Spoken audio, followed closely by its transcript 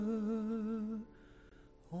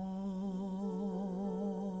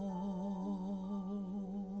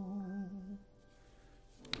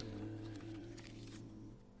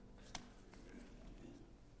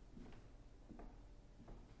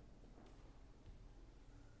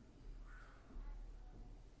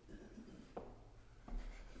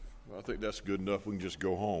I think that's good enough. We can just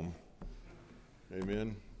go home.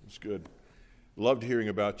 Amen. That's good. Loved hearing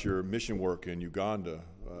about your mission work in Uganda.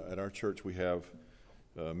 At our church, we have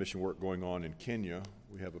mission work going on in Kenya.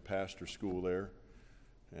 We have a pastor school there.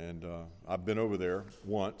 And I've been over there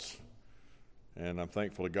once. And I'm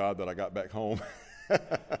thankful to God that I got back home.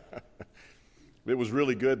 It was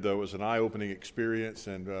really good, though. It was an eye-opening experience.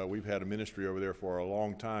 And we've had a ministry over there for a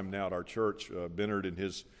long time now at our church. Bernard and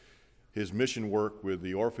his mission work with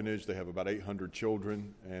the orphanage. They have about 800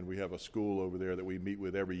 children, and we have a school over there that we meet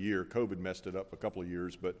with every year. COVID messed it up a couple of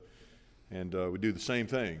years, and we do the same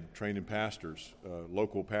thing, training pastors,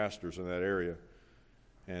 local pastors in that area,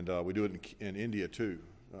 and we do it in India too.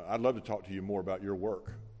 I'd love to talk to you more about your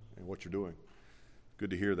work and what you're doing. Good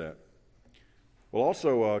to hear that. Well,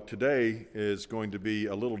 also today is going to be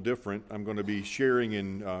a little different. I'm going to be sharing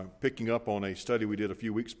and picking up on a study we did a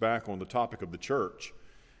few weeks back on the topic of the church.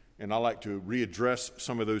 And I'd like to readdress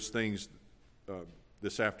some of those things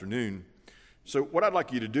this afternoon. So what I'd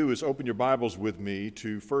like you to do is open your Bibles with me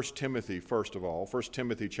to 1 Timothy, first of all, 1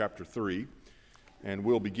 Timothy chapter 3, and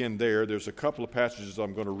we'll begin there. There's a couple of passages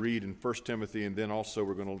I'm going to read in 1 Timothy, and then also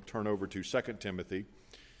we're going to turn over to 2 Timothy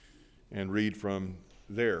and read from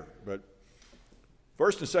there. But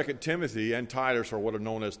 1 and 2 Timothy and Titus are what are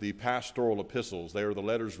known as the pastoral epistles. They are the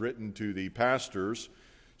letters written to the pastors,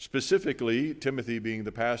 specifically, Timothy being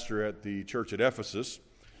the pastor at the church at Ephesus,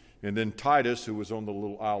 and then Titus, who was on the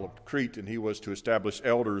little Isle of Crete, and he was to establish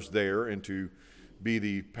elders there and to be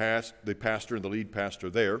the pastor and the lead pastor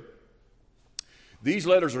there. These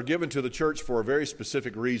letters are given to the church for a very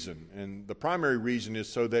specific reason, and the primary reason is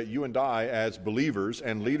so that you and I, as believers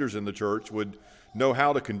and leaders in the church, would know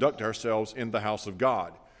how to conduct ourselves in the house of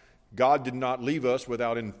God. God did not leave us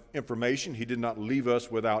without information. He did not leave us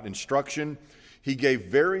without instruction. He gave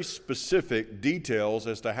very specific details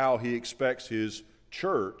as to how he expects his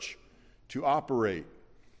church to operate.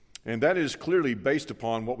 And that is clearly based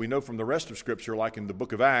upon what we know from the rest of Scripture, like in the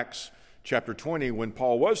book of Acts, chapter 20, when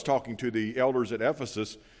Paul was talking to the elders at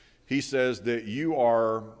Ephesus, he says that you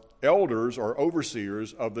are elders or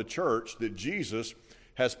overseers of the church that Jesus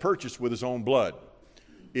has purchased with his own blood.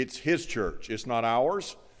 It's his church. It's not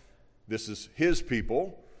ours. This is his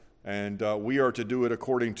people. And we are to do it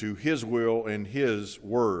according to his will and his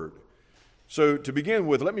word. So to begin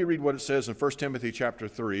with, let me read what it says in 1 Timothy chapter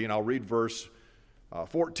 3, and I'll read verse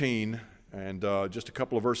 14 and just a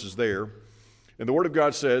couple of verses there. And the word of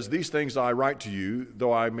God says, "These things I write to you,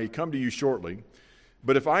 though I may come to you shortly.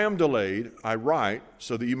 But if I am delayed, I write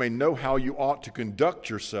so that you may know how you ought to conduct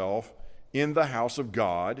yourself in the house of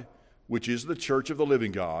God, which is the church of the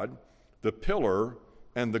living God, the pillar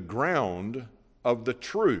and the ground of the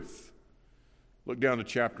truth." Look down to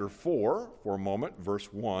chapter 4 for a moment,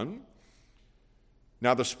 verse 1.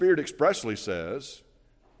 "Now the Spirit expressly says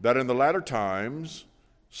that in the latter times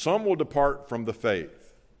some will depart from the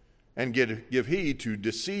faith and give heed to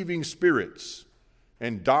deceiving spirits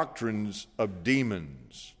and doctrines of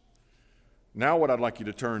demons." Now what I'd like you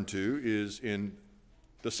to turn to is in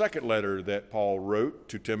the second letter that Paul wrote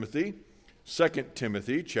to Timothy, 2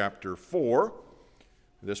 Timothy chapter 4.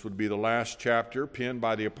 This would be the last chapter penned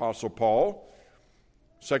by the Apostle Paul.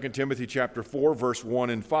 2 Timothy chapter 4, verse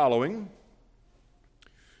 1 and following.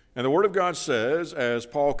 And the Word of God says, as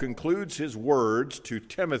Paul concludes his words to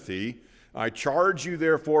Timothy, "I charge you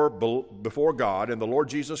therefore before God and the Lord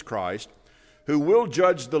Jesus Christ, who will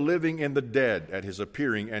judge the living and the dead at his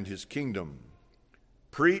appearing and his kingdom.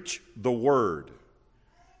 Preach the word.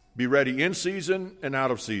 Be ready in season and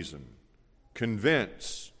out of season.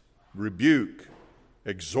 Convince, rebuke,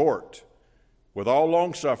 exhort with all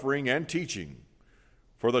longsuffering and teaching.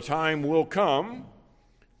 For the time will come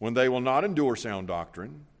when they will not endure sound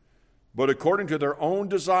doctrine, but according to their own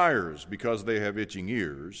desires, because they have itching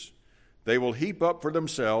ears, they will heap up for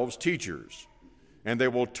themselves teachers, and they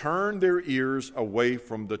will turn their ears away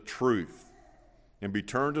from the truth and be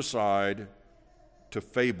turned aside to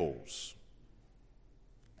fables."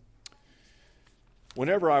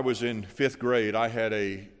 Whenever I was in 5th grade, I had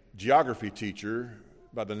a geography teacher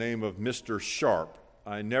by the name of Mr. Sharp.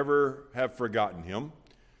 I never have forgotten him.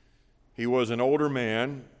 He was an older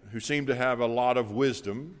man who seemed to have a lot of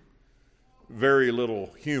wisdom, very little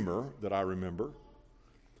humor that I remember.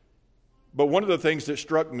 But one of the things that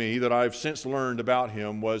struck me that I've since learned about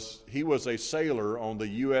him was he was a sailor on the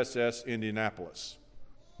USS Indianapolis.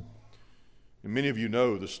 And many of you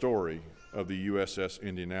know the story of the USS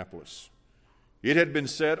Indianapolis. It had been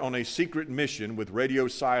set on a secret mission with radio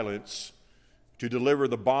silence to deliver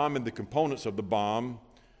the bomb and the components of the bomb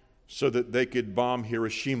so that they could bomb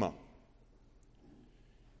Hiroshima.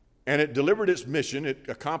 And it delivered its mission. It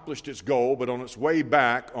accomplished its goal, but on its way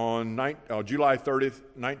back on July 30th,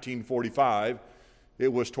 1945, it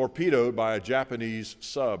was torpedoed by a Japanese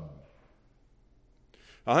sub.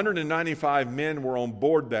 195 men were on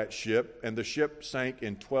board that ship, and the ship sank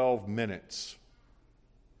in 12 minutes.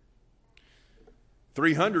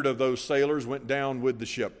 300 of those sailors went down with the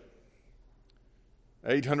ship.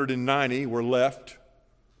 890 were left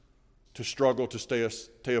to struggle to stay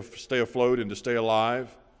afloat and to stay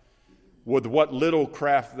alive. With what little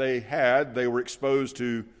craft they had, they were exposed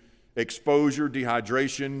to exposure,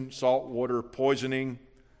 dehydration, saltwater poisoning,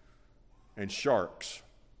 and sharks.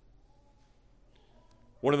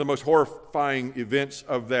 One of the most horrifying events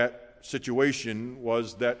of that situation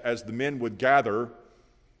was that as the men would gather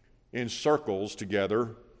in circles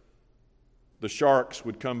together, the sharks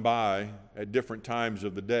would come by at different times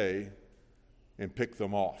of the day and pick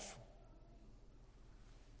them off.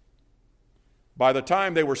 By the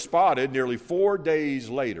time they were spotted, nearly 4 days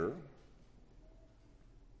later,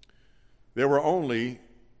 there were only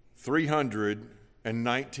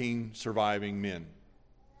 319 surviving men.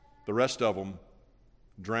 The rest of them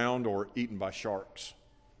drowned or eaten by sharks.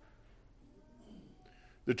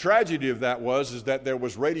 The tragedy of that is that there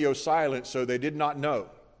was radio silence, so they did not know.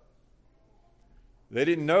 They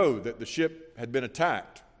didn't know that the ship had been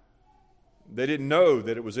attacked. They didn't know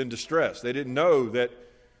that it was in distress. They didn't know that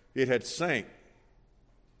it had sank.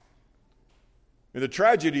 And the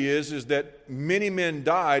tragedy is that many men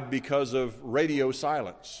died because of radio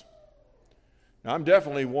silence. Now, I'm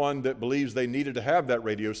definitely one that believes they needed to have that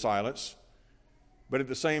radio silence. But at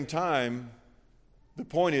the same time, the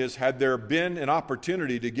point is, had there been an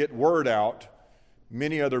opportunity to get word out,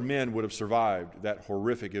 many other men would have survived that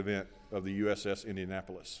horrific event of the USS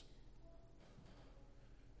Indianapolis.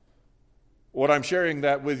 What I'm sharing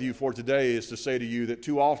that with you for today is to say to you that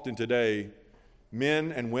too often today,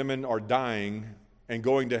 men and women are dying and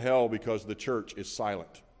going to hell because the church is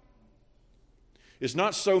silent. It's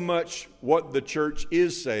not so much what the church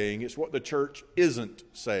is saying, it's what the church isn't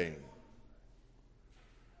saying.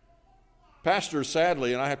 Pastors,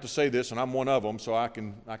 sadly, and I have to say this, and I'm one of them, so I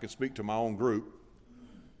can speak to my own group.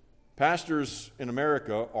 Pastors in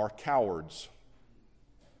America are cowards.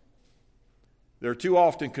 They're too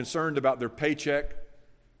often concerned about their paycheck.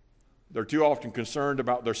 They're too often concerned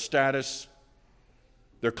about their status.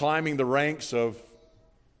 They're climbing the ranks of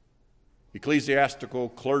ecclesiastical,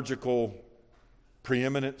 clerical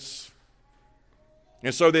preeminence.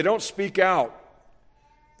 And so they don't speak out.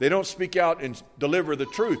 They don't speak out and deliver the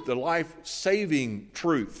truth, the life-saving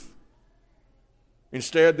truth.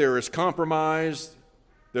 Instead, there is compromise,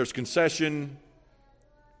 there's concession,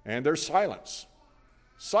 and there's silence.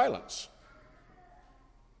 Silence.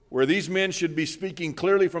 Where these men should be speaking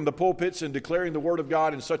clearly from the pulpits and declaring the Word of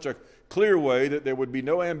God in such a clear way that there would be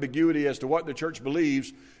no ambiguity as to what the church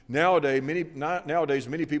believes, nowadays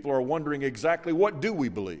many people are wondering exactly, what do we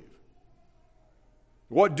believe?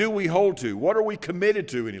 What do we hold to? What are we committed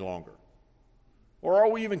to any longer? Or are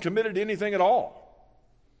we even committed to anything at all?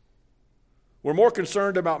 We're more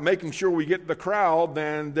concerned about making sure we get the crowd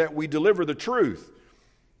than that we deliver the truth.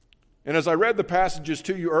 And as I read the passages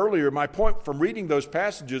to you earlier, my point from reading those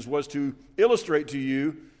passages was to illustrate to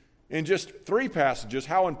you in just 3 passages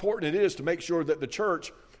how important it is to make sure that the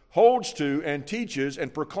church holds to and teaches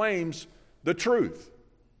and proclaims the truth.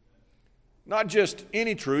 Not just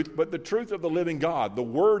any truth, but the truth of the living God, the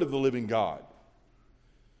Word of the living God.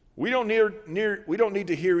 We don't need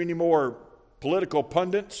to hear any more political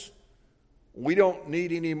pundits. We don't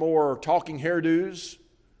need any more talking hairdos.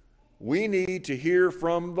 We need to hear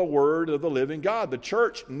from the Word of the living God. The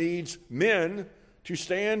church needs men to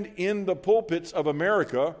stand in the pulpits of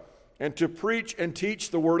America and to preach and teach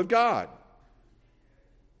the Word of God.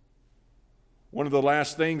 One of the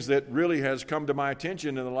last things that really has come to my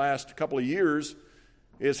attention in the last couple of years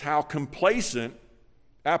is how complacent,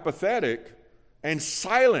 apathetic, and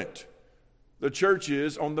silent the church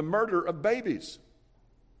is on the murder of babies.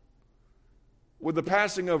 With the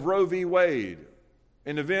passing of Roe v. Wade,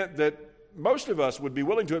 an event that most of us would be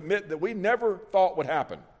willing to admit that we never thought would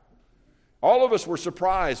happen. All of us were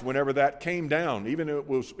surprised whenever that came down.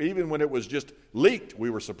 Even when it was just leaked, we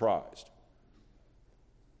were surprised.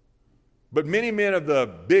 But many men of the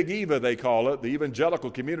Big Eva, they call it, the evangelical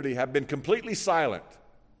community, have been completely silent.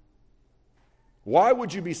 Why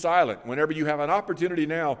would you be silent whenever you have an opportunity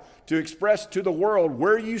now to express to the world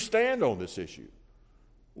where you stand on this issue?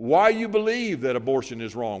 Why you believe that abortion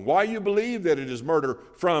is wrong? Why you believe that it is murder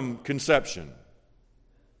from conception?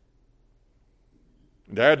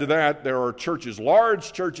 And to add to that, there are churches,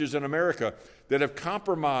 large churches in America, that have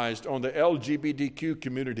compromised on the LGBTQ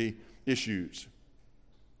community issues.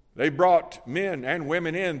 They brought men and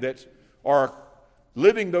women in that are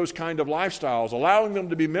living those kind of lifestyles, allowing them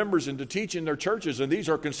to be members and to teach in their churches, and these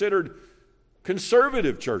are considered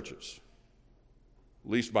conservative churches,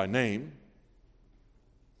 at least by name.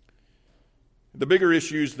 The bigger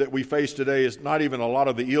issues that we face today is not even a lot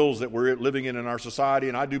of the ills that we're living in our society,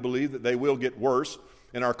 and I do believe that they will get worse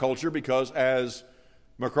in our culture because, as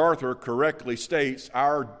MacArthur correctly states,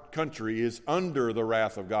 our country is under the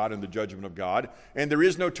wrath of God and the judgment of God, and there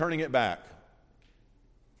is no turning it back.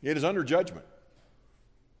 It is under judgment.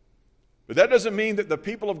 But that doesn't mean that the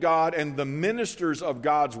people of God and the ministers of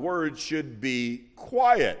God's word should be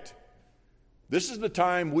quiet. This is the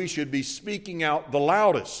time we should be speaking out the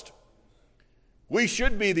loudest. We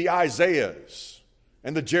should be the Isaiahs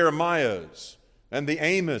and the Jeremiahs and the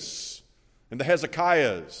Amos and the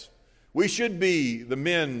Hezekiahs. We should be the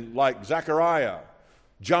men like Zechariah,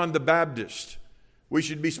 John the Baptist. We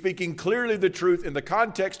should be speaking clearly the truth in the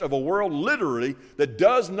context of a world literally that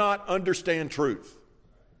does not understand truth.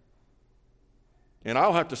 And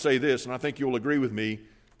I'll have to say this, and I think you'll agree with me,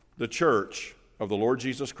 the church of the Lord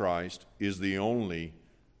Jesus Christ is the only,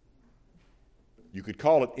 you could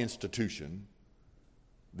call it institution,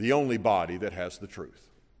 the only body that has the truth.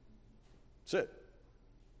 That's it.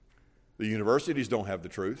 The universities don't have the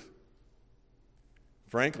truth.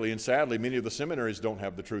 Frankly and sadly, many of the seminaries don't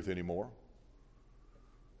have the truth anymore.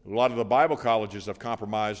 A lot of the Bible colleges have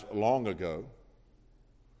compromised long ago.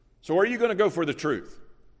 So where are you going to go for the truth?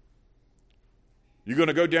 You're going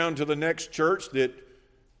to go down to the next church that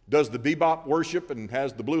does the bebop worship and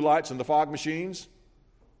has the blue lights and the fog machines?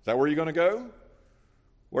 Is that where you're going to go?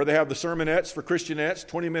 Where they have the sermonettes for Christianettes,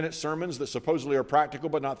 20-minute sermons that supposedly are practical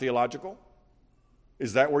but not theological?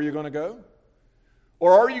 Is that where you're going to go?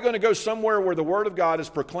 Or are you going to go somewhere where the Word of God is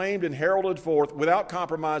proclaimed and heralded forth without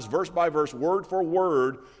compromise, verse by verse, word for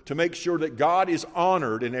word, to make sure that God is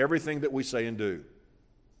honored in everything that we say and do?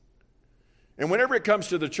 And whenever it comes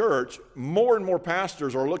to the church, more and more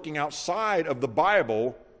pastors are looking outside of the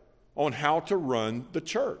Bible on how to run the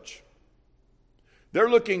church. They're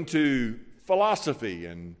looking to philosophy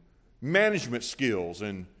and management skills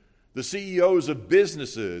and the CEOs of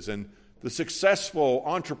businesses and the successful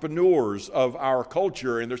entrepreneurs of our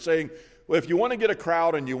culture, and they're saying, well, if you want to get a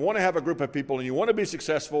crowd and you want to have a group of people and you want to be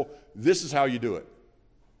successful, this is how you do it.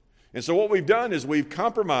 And so what we've done is we've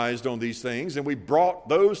compromised on these things and we've brought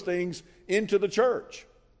those things into the church.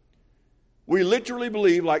 We literally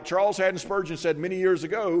believe, like Charles Haddon Spurgeon said many years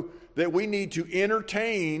ago, that we need to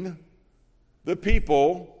entertain the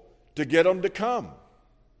people to get them to come.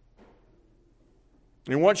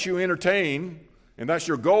 And once you entertain, and that's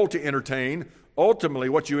your goal to entertain, ultimately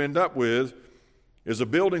what you end up with is a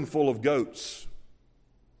building full of goats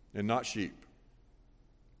and not sheep.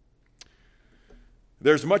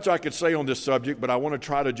 There's much I could say on this subject, but I want to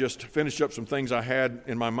try to just finish up some things I had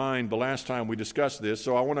in my mind the last time we discussed this.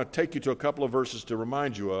 So I want to take you to a couple of verses to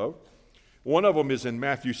remind you of. One of them is in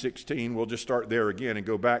Matthew 16. We'll just start there again and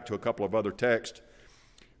go back to a couple of other texts.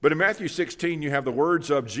 But in Matthew 16, you have the words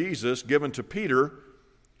of Jesus given to Peter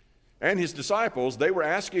and his disciples. They were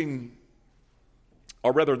asking,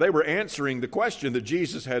 or rather, they were answering the question that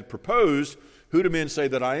Jesus had proposed, who do men say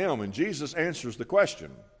that I am? And Jesus answers the question.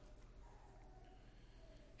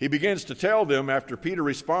 He begins to tell them, after Peter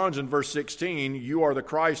responds in verse 16, you are the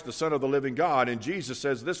Christ, the Son of the living God. And Jesus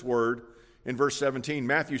says this word in verse 17,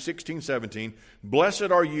 Matthew 16:17, blessed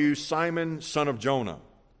are you, Simon, son of Jonah.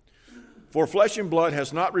 For flesh and blood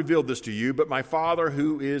has not revealed this to you, but my Father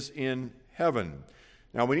who is in heaven.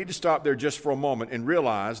 Now we need to stop there just for a moment and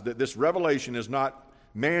realize that this revelation is not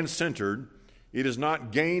man-centered. It is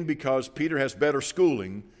not gained because Peter has better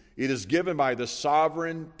schooling. It is given by the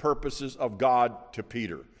sovereign purposes of God to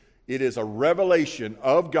Peter. It is a revelation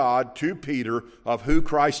of God to Peter of who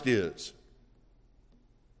Christ is.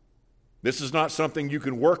 This is not something you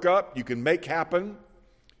can work up, you can make happen.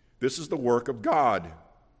 This is the work of God.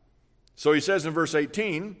 So he says in verse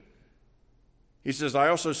 18, he says, I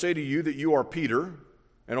also say to you that you are Peter,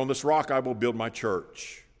 and on this rock I will build my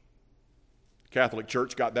church. The Catholic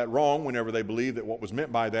Church got that wrong whenever they believed that what was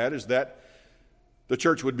meant by that is that the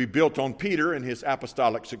church would be built on Peter and his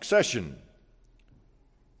apostolic succession.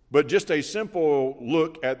 But just a simple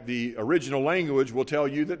look at the original language will tell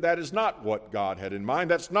you that that is not what God had in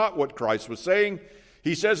mind. That's not what Christ was saying.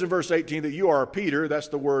 He says in verse 18 that you are Peter. That's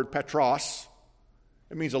the word Petros.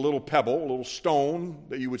 It means a little pebble, a little stone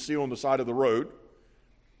that you would see on the side of the road.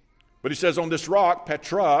 But he says on this rock,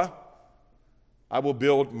 Petra, I will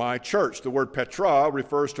build my church. The word Petra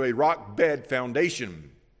refers to a rock bed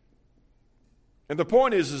foundation. And the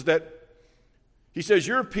point is that he says,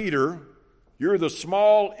 you're Peter, you're the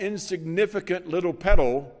small, insignificant little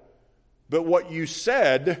petal but what you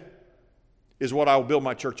said is what I will build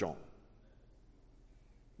my church on.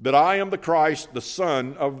 That I am the Christ, the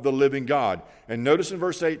Son of the living God. And notice in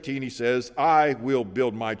verse 18 he says, I will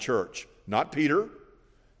build my church. Not Peter,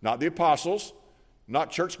 not the apostles,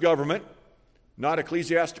 not church government, not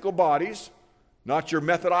ecclesiastical bodies, not your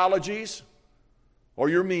methodologies or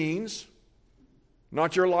your means,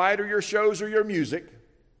 not your light or your shows or your music,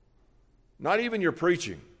 not even your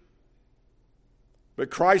preaching. But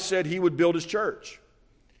Christ said he would build his church.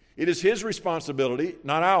 It is his responsibility,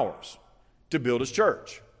 not ours, to build his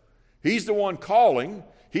church. He's the one calling,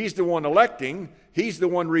 he's the one electing, he's the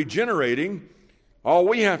one regenerating. All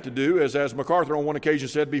we have to do is, as MacArthur on one occasion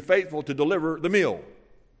said, be faithful to deliver the meal.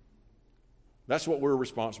 That's what we're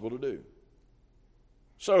responsible to do.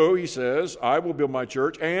 So he says, I will build my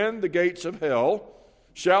church, and the gates of hell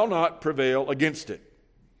shall not prevail against it.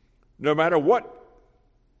 No matter what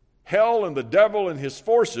hell and the devil and his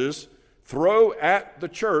forces throw at the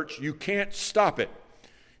church, you can't stop it.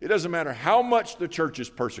 It doesn't matter how much the church is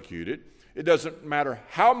persecuted. It doesn't matter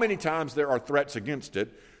how many times there are threats against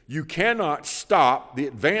it. You cannot stop the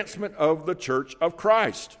advancement of the church of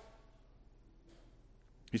Christ.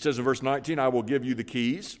 He says in verse 19, I will give you the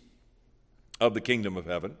keys of the kingdom of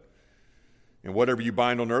heaven. And whatever you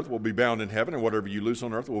bind on earth will be bound in heaven, and whatever you loose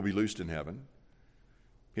on earth will be loosed in heaven.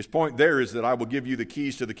 His point there is that I will give you the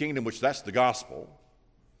keys to the kingdom, which that's the gospel.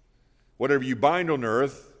 Whatever you bind on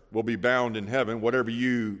earth will be bound in heaven. Whatever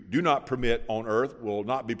you do not permit on earth will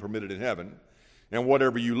not be permitted in heaven. And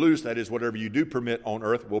whatever you loose, that is, whatever you do permit on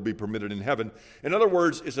earth, will be permitted in heaven. In other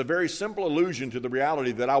words, it's a very simple allusion to the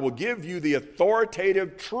reality that I will give you the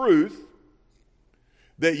authoritative truth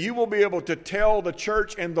that you will be able to tell the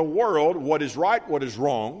church and the world what is right, what is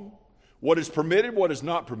wrong, what is permitted, what is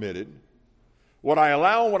not permitted, what I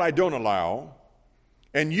allow and what I don't allow.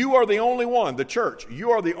 And you are the only one, the church,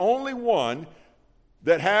 you are the only one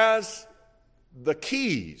that has the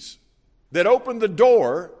keys that open the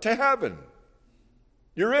door to heaven.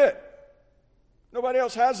 You're it. Nobody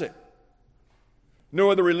else has it.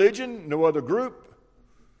 No other religion, no other group,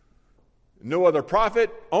 no other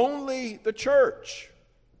prophet, only the church.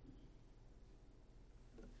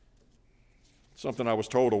 Something I was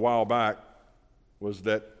told a while back was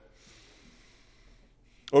that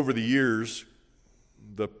over the years,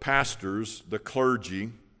 the pastors, the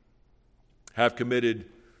clergy, have committed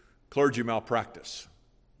clergy malpractice.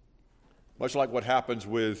 Much like what happens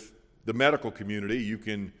with the medical community, you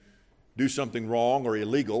can do something wrong or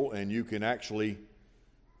illegal and you can actually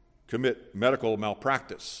commit medical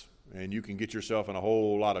malpractice and you can get yourself in a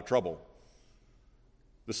whole lot of trouble.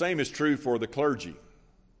 The same is true for the clergy.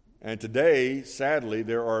 And today, sadly,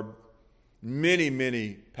 there are many,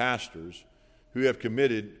 many pastors who have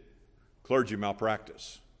committed clergy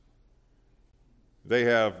malpractice. They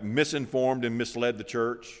have misinformed and misled the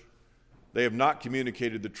church. They have not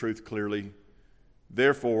communicated the truth clearly.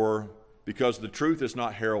 Therefore, because the truth is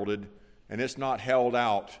not heralded and it's not held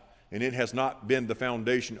out and it has not been the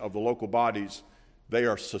foundation of the local bodies, they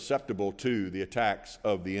are susceptible to the attacks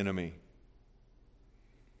of the enemy.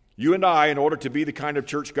 You and I, in order to be the kind of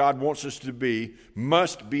church God wants us to be,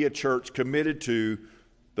 must be a church committed to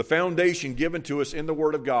the foundation given to us in the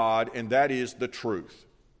Word of God, and that is the truth.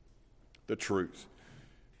 The truth.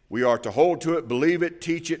 We are to hold to it, believe it,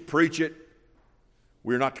 teach it, preach it.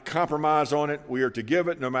 We are not to compromise on it. We are to give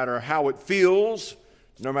it no matter how it feels,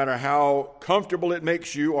 no matter how comfortable it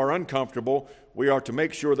makes you or uncomfortable. We are to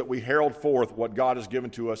make sure that we herald forth what God has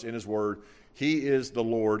given to us in His Word. He is the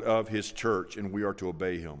Lord of His church, and we are to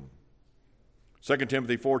obey Him. 2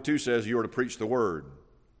 Timothy 4:2 says you are to preach the Word.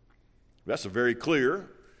 That's a very clear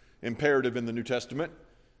imperative in the New Testament.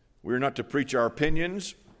 We are not to preach our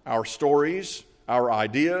opinions, our stories, our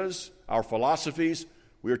ideas, our philosophies.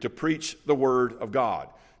 We are to preach the Word of God.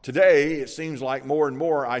 Today, it seems like more and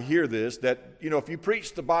more I hear this, that, if you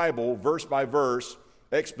preach the Bible verse by verse,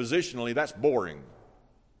 expositionally, that's boring.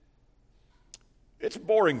 It's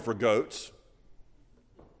boring for goats.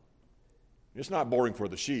 It's not boring for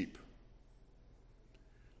the sheep.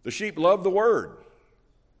 The sheep love the Word.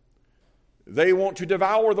 They want to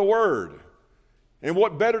devour the Word. And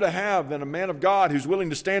what better to have than a man of God who's willing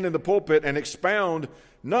to stand in the pulpit and expound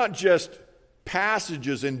not just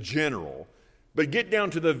passages in general, but get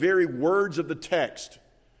down to the very words of the text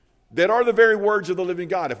that are the very words of the living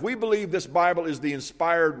God. If we believe this Bible is the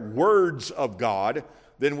inspired words of God,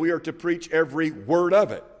 then we are to preach every word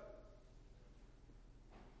of it.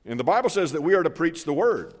 And the Bible says that we are to preach the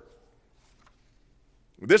Word.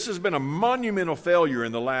 This has been a monumental failure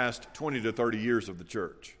in the last 20 to 30 years of the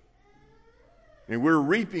church. And we're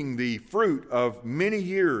reaping the fruit of many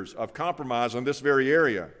years of compromise on this very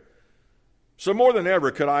area. So more than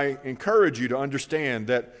ever, could I encourage you to understand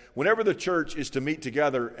that whenever the church is to meet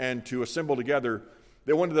together and to assemble together,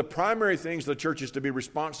 that one of the primary things the church is to be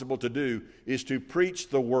responsible to do is to preach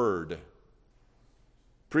the Word.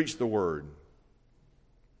 Preach the Word.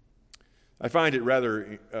 I find it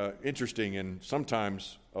rather interesting and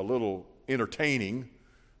sometimes a little entertaining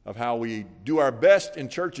of how we do our best in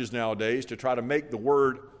churches nowadays to try to make the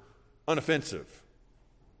Word unoffensive.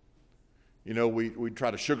 You know, we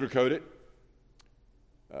try to sugarcoat it.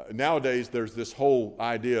 Nowadays, there's this whole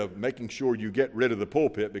idea of making sure you get rid of the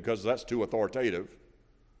pulpit because that's too authoritative.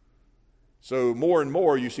 So more and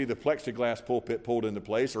more you see the plexiglass pulpit pulled into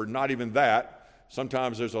place, or not even that.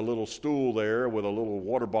 Sometimes there's a little stool there with a little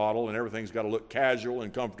water bottle and everything's got to look casual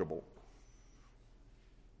and comfortable.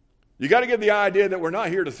 You got to get the idea that we're not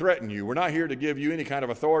here to threaten you. We're not here to give you any kind of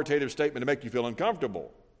authoritative statement to make you feel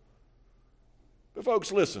uncomfortable. But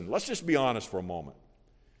folks, listen, let's just be honest for a moment.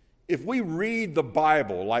 If we read the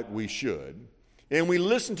Bible like we should, and we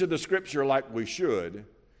listen to the Scripture like we should,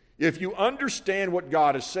 if you understand what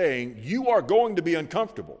God is saying, you are going to be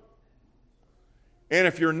uncomfortable. And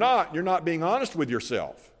if you're not being honest with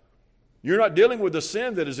yourself. You're not dealing with the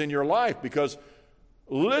sin that is in your life, because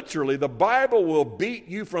literally the Bible will beat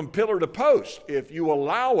you from pillar to post if you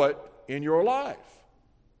allow it in your life.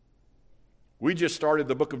 We just started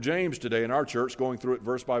the book of James today in our church, going through it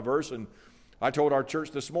verse by verse, and I told our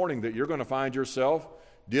church this morning that you're going to find yourself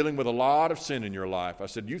dealing with a lot of sin in your life. I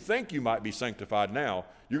said, you think you might be sanctified now.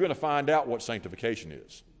 You're going to find out what sanctification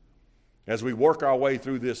is as we work our way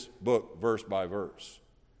through this book verse by verse.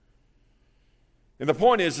 And the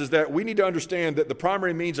point is that we need to understand that the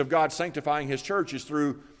primary means of God sanctifying His church is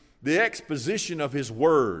through the exposition of His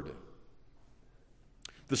Word.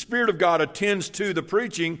 The Spirit of God attends to the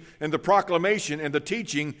preaching and the proclamation and the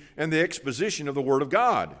teaching and the exposition of the Word of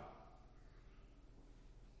God.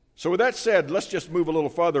 So with that said, let's just move a little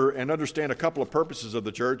further and understand a couple of purposes of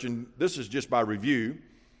the church, and this is just by review.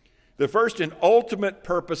 The first and ultimate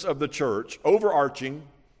purpose of the church, overarching,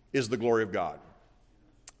 is the glory of God.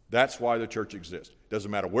 That's why the church exists.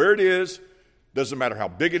 Doesn't matter where it is, doesn't matter how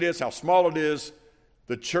big it is, how small it is,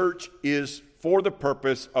 the church is for the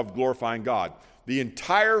purpose of glorifying God. The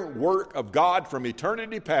entire work of God from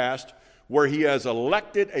eternity past, where He has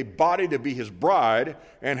elected a body to be His bride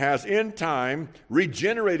and has in time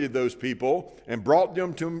regenerated those people and brought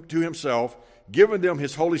them to Himself, given them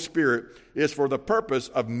His Holy Spirit, is for the purpose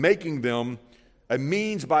of making them a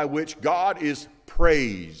means by which God is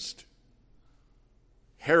praised,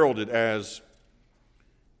 heralded as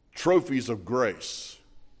trophies of grace.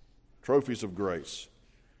 Trophies of grace.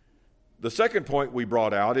 The second point we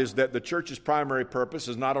brought out is that the church's primary purpose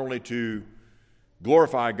is not only to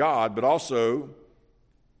glorify God, but also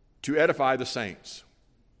to edify the saints.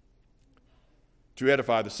 To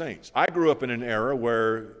edify the saints. I grew up in an era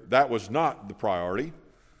where that was not the priority.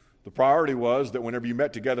 The priority was that whenever you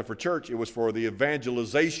met together for church, it was for the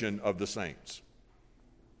evangelization of the saints.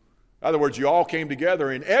 In other words, you all came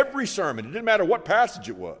together in every sermon. It didn't matter what passage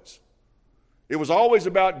it was. It was always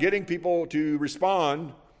about getting people to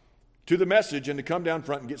respond to the message and to come down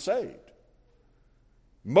front and get saved.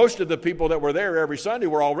 Most of the people that were there every Sunday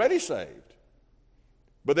were already saved.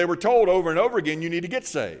 But they were told over and over again, you need to get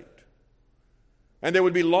saved. And there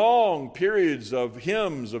would be long periods of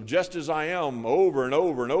hymns of Just As I Am over and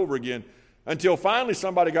over and over again until finally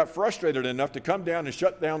somebody got frustrated enough to come down and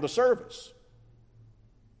shut down the service.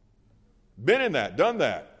 Been in that, done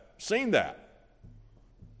that, seen that.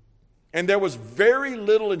 And there was very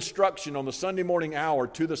little instruction on the Sunday morning hour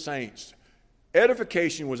to the saints.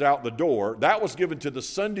 Edification was out the door. That was given to the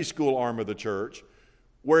Sunday school arm of the church,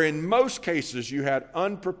 where in most cases you had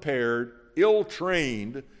unprepared,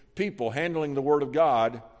 ill-trained people handling the Word of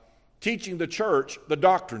God, teaching the church the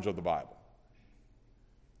doctrines of the Bible.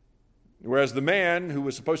 Whereas the man who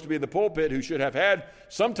was supposed to be in the pulpit, who should have had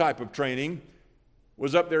some type of training,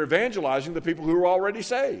 was up there evangelizing the people who were already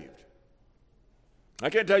saved. I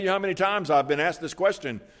can't tell you how many times I've been asked this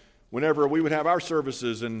question whenever we would have our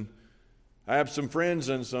services, and I have some friends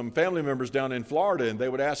and some family members down in Florida, and they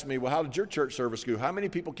would ask me, well, how did your church service go? How many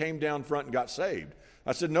people came down front and got saved?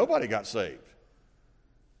 I said, nobody got saved.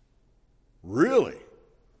 Really?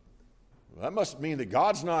 Well, that must mean that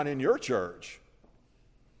God's not in your church.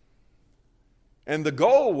 And the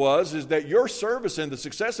goal is that your service and the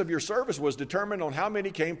success of your service was determined on how many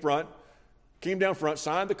came down front,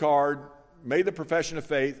 signed the card, made the profession of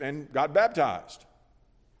faith, and got baptized.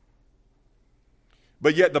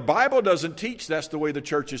 But yet the Bible doesn't teach that's the way the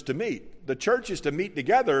church is to meet. The church is to meet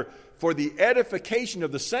together for the edification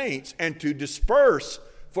of the saints and to disperse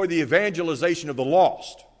for the evangelization of the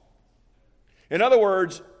lost. In other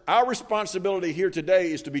words, Our responsibility here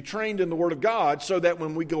today is to be trained in the Word of God so that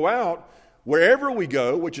when we go out, wherever we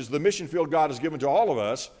go, which is the mission field God has given to all of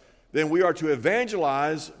us, then we are to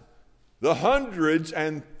evangelize the hundreds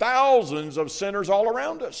and thousands of sinners all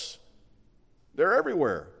around us. They're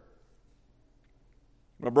everywhere.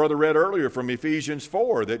 My brother read earlier from Ephesians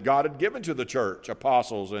 4 that God had given to the church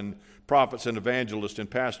apostles and prophets and evangelists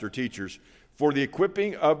and pastor teachers for the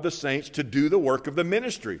equipping of the saints to do the work of the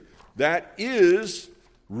ministry. That is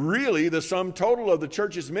really the sum total of the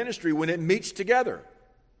church's ministry when it meets together.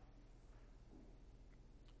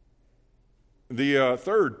 The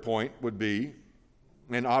third point would be,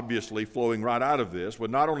 and obviously flowing right out of this,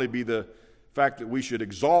 would not only be the fact that we should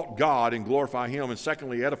exalt God and glorify Him, and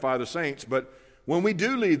secondly, edify the saints, but when we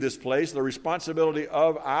do leave this place, the responsibility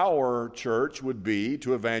of our church would be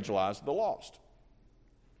to evangelize the lost.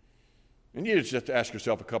 And you just have to ask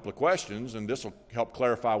yourself a couple of questions, and this will help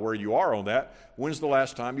clarify where you are on that. When's the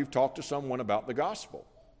last time you've talked to someone about the gospel?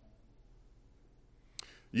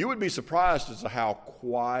 You would be surprised as to how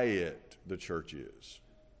quiet the church is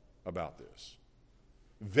about this.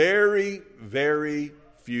 Very, very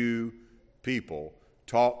few people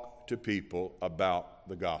talk to people about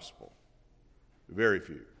the gospel. Very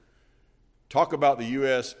few. Talk about the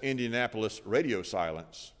U.S. Indianapolis radio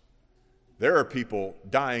silence. There are people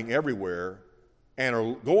dying everywhere and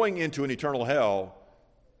are going into an eternal hell,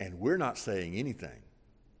 and we're not saying anything.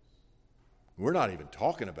 We're not even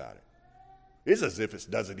talking about it. It's as if it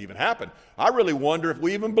doesn't even happen. I really wonder if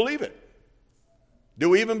we even believe it. Do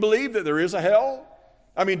we even believe that there is a hell?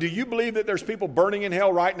 I mean, do you believe that there's people burning in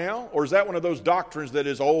hell right now? Or is that one of those doctrines that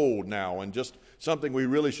is old now and just something we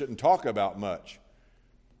really shouldn't talk about much?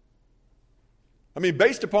 I mean,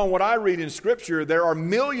 based upon what I read in Scripture, there are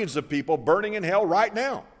millions of people burning in hell right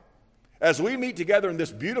now. As we meet together in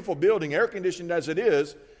this beautiful building, air-conditioned as it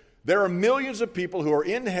is, there are millions of people who are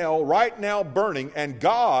in hell right now burning, and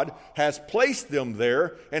God has placed them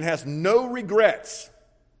there and has no regrets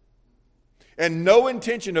and no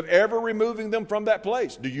intention of ever removing them from that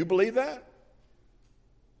place. Do you believe that?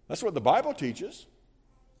 That's what the Bible teaches.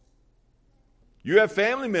 You have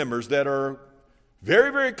family members that are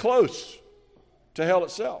very, very close to hell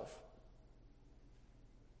itself.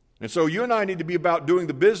 And so you and I need to be about doing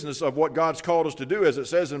the business of what God's called us to do. As it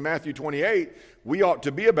says in Matthew 28, we ought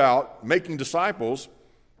to be about making disciples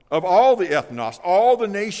of all the ethnos, all the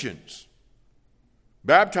nations,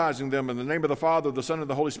 baptizing them in the name of the Father, the Son, and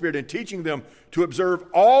the Holy Spirit, and teaching them to observe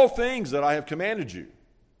all things that I have commanded you.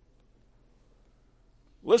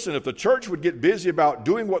 Listen, if the church would get busy about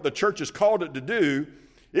doing what the church has called it to do,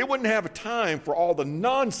 it wouldn't have time for all the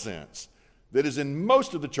nonsense that is in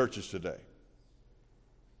most of the churches today.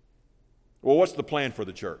 Well, what's the plan for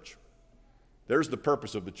the church? There's the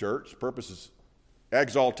purpose of the church. The purpose is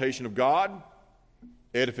exaltation of God,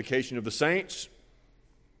 edification of the saints,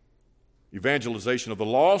 evangelization of the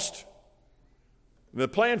lost. The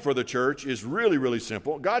plan for the church is really, really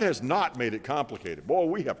simple. God has not made it complicated. Boy,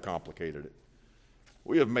 we have complicated it.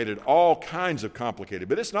 We have made it all kinds of complicated,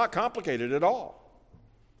 but it's not complicated at all.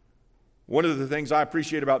 One of the things I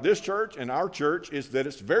appreciate about this church and our church is that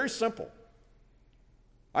it's very simple.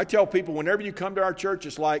 I tell people whenever you come to our church,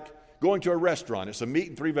 it's like going to a restaurant. It's a meat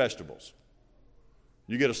and 3 vegetables.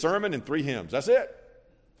 You get a sermon and 3 hymns. That's it.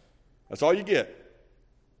 That's all you get.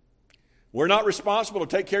 We're not responsible to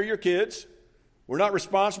take care of your kids. We're not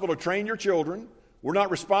responsible to train your children. We're not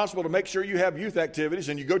responsible to make sure you have youth activities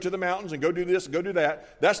and you go to the mountains and go do this and go do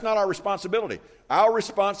that. That's not our responsibility. Our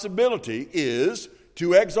responsibility is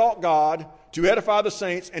to exalt God, to edify the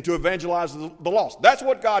saints, and to evangelize the lost. That's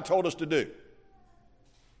what God told us to do.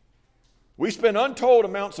 We spend untold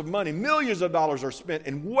amounts of money. Millions of dollars are spent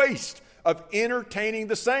in waste of entertaining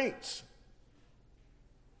the saints.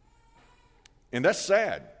 And that's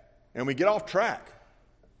sad. And we get off track.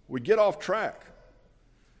 We get off track.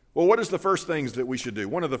 Well, what is the first things that we should do?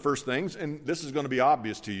 One of the first things, and this is going to be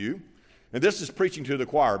obvious to you, and this is preaching to the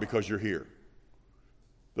choir because you're here.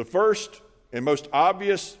 The first and most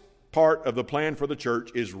obvious part of the plan for the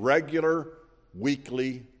church is regular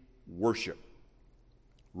weekly worship.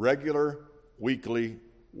 Regular weekly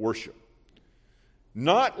worship.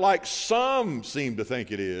 Not like some seem to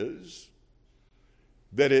think it is,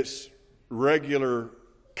 that it's regular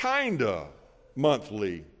kinda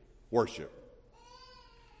monthly worship.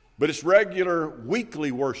 But it's regular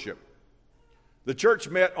weekly worship. The church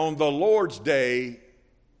met on the Lord's Day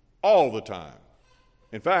all the time.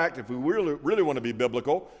 In fact, if we really want to be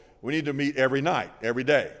biblical, we need to meet every night, every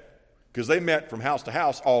day, because they met from house to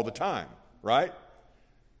house all the time, right?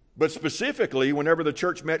 But specifically, whenever the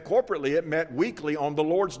church met corporately, it met weekly on the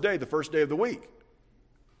Lord's Day, the first day of the week.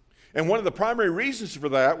 And one of the primary reasons for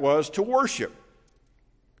that was to worship.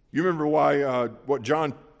 You remember what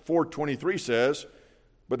John 4:23 says,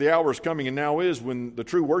 "But the hour is coming and now is when the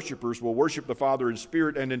true worshipers will worship the Father in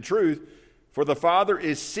spirit and in truth, for the Father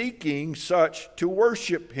is seeking such to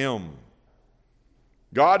worship him."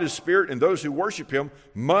 God is spirit, and those who worship him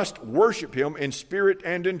must worship him in spirit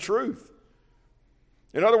and in truth.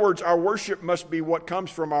 In other words, our worship must be what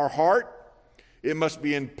comes from our heart. It must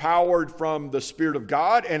be empowered from the Spirit of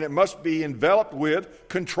God, and it must be enveloped with,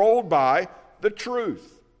 controlled by, the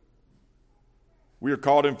truth. We are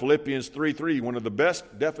called in Philippians 3:3, one of the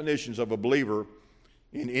best definitions of a believer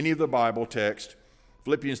in any of the Bible text.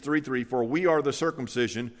 Philippians 3:3, "For we are the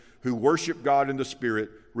circumcision who worship God in the Spirit,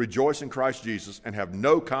 rejoice in Christ Jesus, and have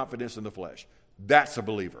no confidence in the flesh." That's a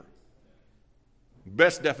believer.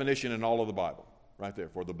 Best definition in all of the Bible, right there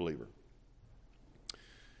for the believer.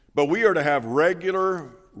 But we are to have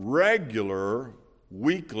regular,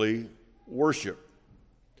 weekly worship.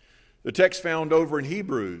 The text found over in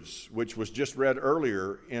Hebrews, which was just read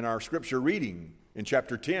earlier in our scripture reading in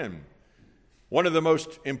chapter 10, one of the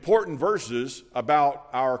most important verses about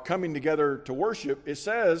our coming together to worship, it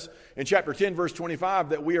says in chapter 10, verse 25,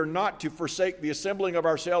 that we are not to forsake the assembling of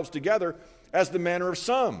ourselves together as the manner of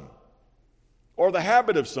some, or the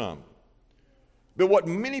habit of some. But what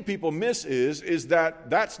many people miss is that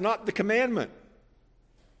that's not the commandment.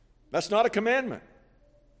 That's not a commandment.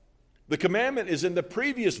 The commandment is in the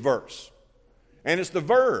previous verse, and it's the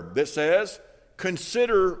verb that says,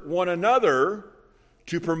 "Consider one another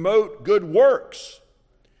to promote good works."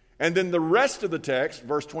 And then the rest of the text,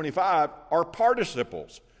 verse 25, are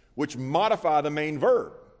participles, which modify the main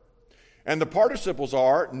verb. And the participles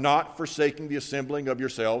are not forsaking the assembling of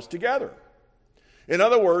yourselves together. In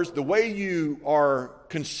other words, the way you are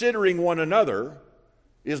considering one another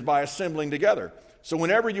is by assembling together. So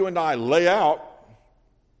whenever you and I lay out,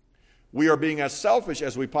 we are being as selfish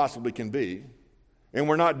as we possibly can be, and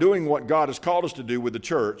we're not doing what God has called us to do with the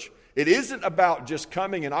church. It isn't about just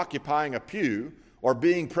coming and occupying a pew or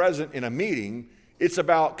being present in a meeting. It's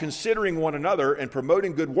about considering one another and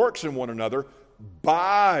promoting good works in one another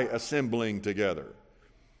by assembling together.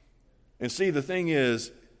 And see, the thing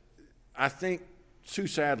is, I think too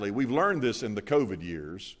sadly, we've learned this in the COVID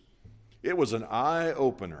years. It was an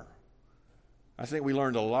eye-opener. I think we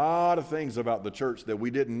learned a lot of things about the church that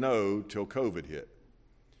we didn't know till COVID hit.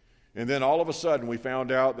 And then all of a sudden we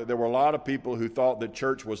found out that there were a lot of people who thought that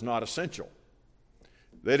church was not essential.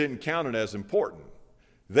 They didn't count it as important.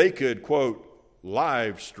 They could, quote,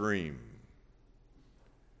 live stream.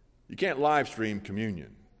 You can't live stream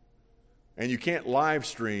communion. And you can't live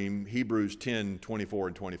stream Hebrews 10, 24,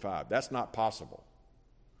 and 25. That's not possible.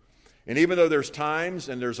 And even though there's times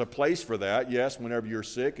and there's a place for that, yes, whenever you're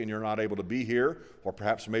sick and you're not able to be here, or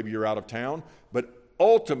perhaps maybe you're out of town, but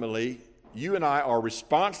ultimately, you and I are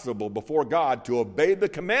responsible before God to obey the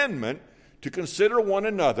commandment to consider one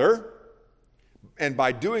another, and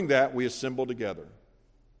by doing that, we assemble together.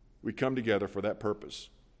 We come together for that purpose.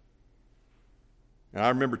 And I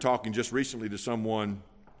remember talking just recently to someone.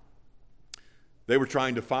 They were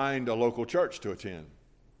trying to find a local church to attend.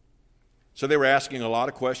 So they were asking a lot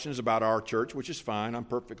of questions about our church, which is fine. I'm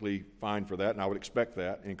perfectly fine for that, and I would expect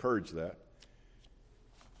that, encourage that.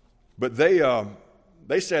 But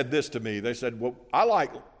they said this to me. They said, "Well, I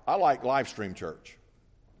like live stream church."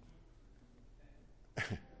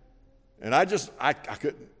 And I just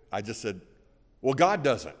said, "Well, God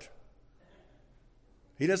doesn't.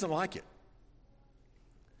 He doesn't like it.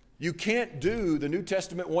 You can't do the New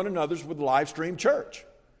Testament one another's with live stream church."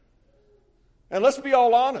 And let's be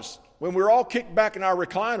all honest. When we're all kicked back in our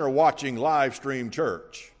recliner watching live stream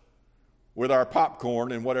church with our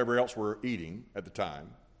popcorn and whatever else we're eating at the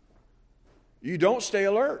time, you don't stay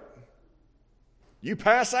alert. You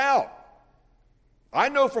pass out. I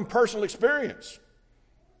know from personal experience.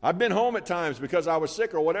 I've been home at times because I was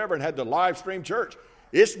sick or whatever and had to live stream church.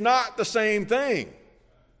 It's not the same thing.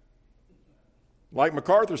 Like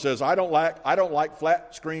MacArthur says, I don't like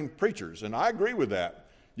flat screen preachers, and I agree with that.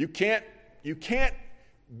 You can't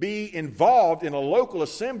be involved in a local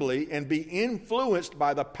assembly and be influenced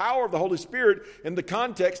by the power of the Holy Spirit in the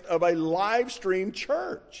context of a live stream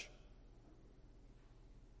church.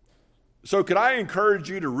 So could I encourage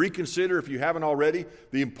you to reconsider, if you haven't already,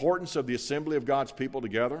 the importance of the assembly of God's people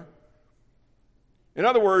together? In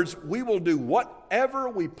other words, we will do whatever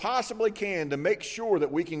we possibly can to make sure that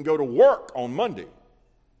we can go to work on Monday.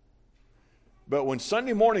 But when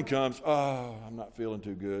Sunday morning comes, "Oh, I'm not feeling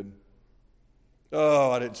too good.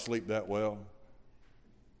 Oh, I didn't sleep that well.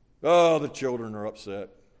 Oh, the children are upset.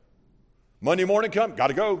 Monday morning comes, got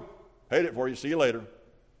to go. Hate it for you. See you later."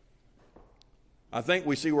 I think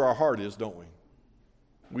we see where our heart is, don't we?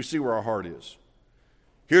 We see where our heart is.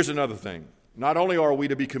 Here's another thing. Not only are we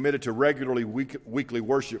to be committed to regularly weekly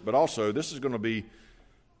worship, but also this is going to be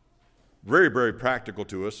very, very practical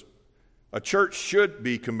to us. A church should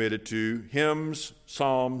be committed to hymns,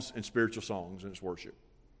 psalms, and spiritual songs in its worship.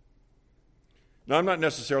 Now, I'm not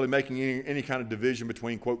necessarily making any kind of division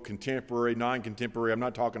between, quote, contemporary, non-contemporary. I'm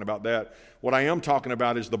not talking about that. What I am talking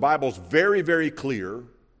about is the Bible's very, very clear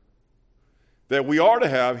that we are to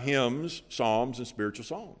have hymns, psalms, and spiritual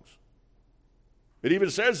songs. It even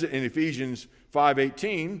says in Ephesians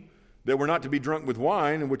 5:18 that we're not to be drunk with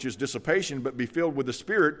wine, which is dissipation, but be filled with the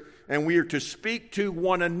Spirit, and we are to speak to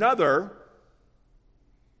one another.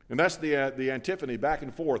 And that's the antiphony, back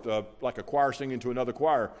and forth, like a choir singing to another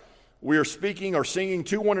choir. We are speaking or singing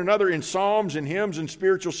to one another in psalms and hymns and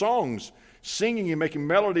spiritual songs, singing and making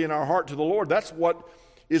melody in our heart to the Lord. That's what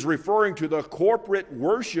is referring to the corporate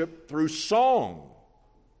worship through song.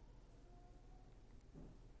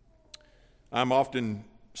 I'm often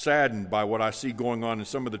saddened by what I see going on in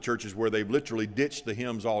some of the churches where they've literally ditched the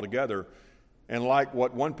hymns altogether. And like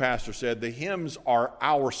what one pastor said, the hymns are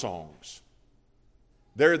our songs.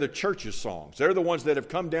 They're the church's songs. They're the ones that have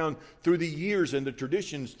come down through the years and the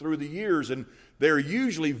traditions through the years. And they're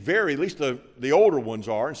usually very, at least the older ones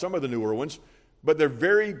are, and some of the newer ones, but they're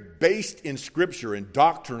very based in Scripture and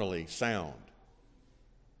doctrinally sound.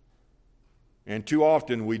 And too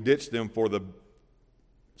often we ditch them for the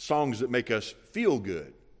songs that make us feel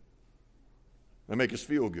good. They make us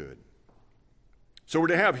feel good. So we're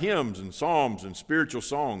to have hymns and psalms and spiritual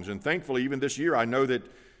songs. And thankfully, even this year, I know that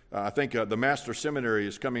I think the Master Seminary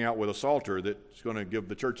is coming out with a psalter that's going to give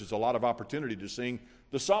the churches a lot of opportunity to sing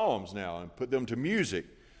the Psalms now and put them to music.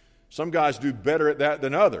 Some guys do better at that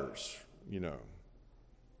than others, you know.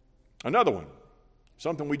 Another one,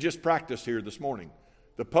 something we just practiced here this morning,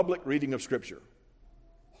 the public reading of Scripture.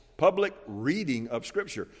 Public reading of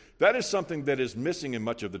Scripture. That is something that is missing in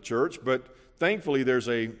much of the church, but thankfully there's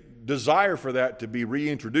a desire for that to be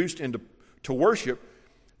reintroduced into worship.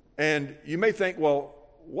 And you may think, well,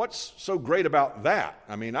 what's so great about that?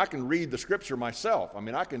 I mean, I can read the Scripture myself. I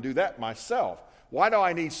mean, I can do that myself. Why do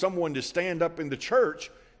I need someone to stand up in the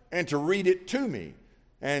church and to read it to me?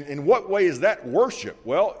 And in what way is that worship?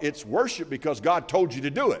 Well, it's worship because God told you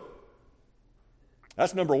to do it.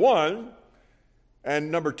 That's number one.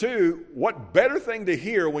 And number two, what better thing to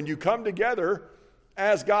hear when you come together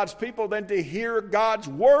as God's people than to hear God's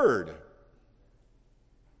word?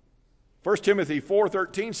 1 Timothy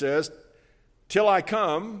 4:13 says, "Till I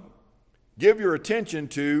come, give your attention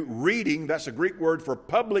to reading," that's a Greek word for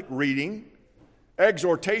public reading,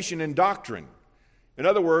 "exhortation, and doctrine." In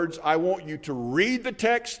other words, I want you to read the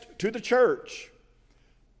text to the church.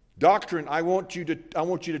 Doctrine, I want you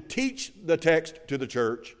to teach the text to the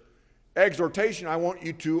church. Exhortation, I want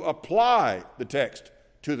you to apply the text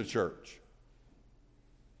to the church.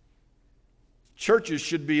 Churches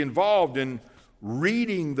should be involved in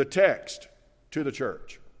reading the text to the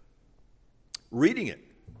church. Reading it.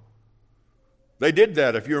 They did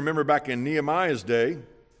that, if you remember back in Nehemiah's day.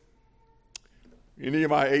 In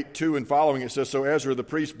Nehemiah 8:2 and following, it says, "So Ezra the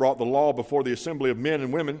priest brought the law before the assembly of men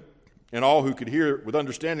and women, and all who could hear it with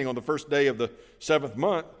understanding on the first day of the 7th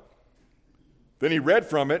month. Then he read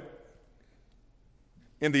from it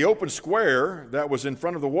in the open square that was in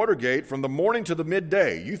front of the water gate from the morning to the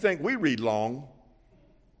midday." You think we read long?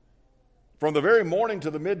 From the very morning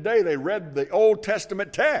to the midday, they read the Old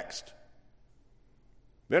Testament text.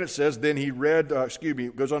 Then it says,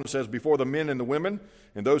 it goes on and says, "Before the men and the women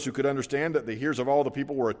and those who could understand, that the ears of all the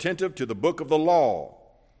people were attentive to the book of the law.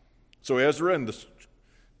 So Ezra and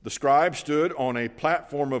the scribe stood on a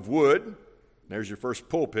platform of wood," there's your first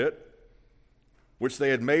pulpit, "which they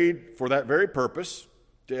had made for that very purpose,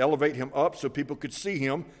 to elevate him up so people could see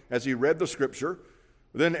him as he read the Scripture.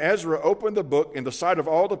 Then Ezra opened the book in the sight of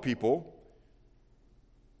all the people,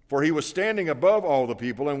 for he was standing above all the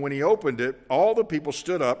people, and when he opened it, all the people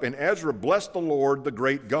stood up, and Ezra blessed the Lord, the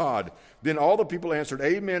great God. Then all the people answered,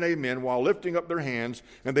 'Amen, amen,' while lifting up their hands,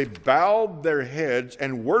 and they bowed their heads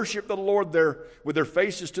and worshiped the Lord with their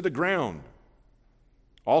faces to the ground.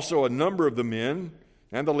 Also a number of the men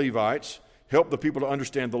and the Levites helped the people to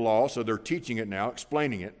understand the law," so they're teaching it now,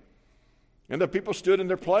 explaining it. "And the people stood in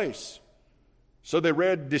their place. So they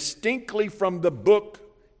read distinctly from the book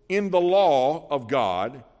in the law of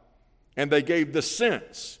God, and they gave the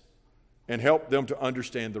sense and helped them to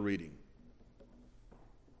understand the reading."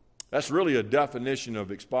 That's really a definition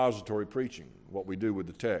of expository preaching, what we do with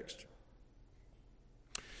the text.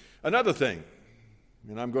 Another thing,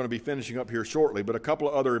 and I'm going to be finishing up here shortly, but a couple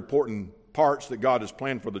of other important parts that God has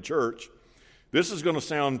planned for the church. This is going to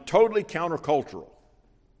sound totally countercultural,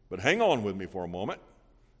 but hang on with me for a moment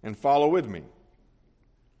and follow with me.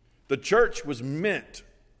 The church was meant,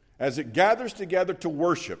 as it gathers together to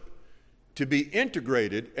worship, to be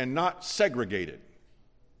integrated and not segregated.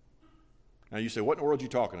 Now you say, what in the world are you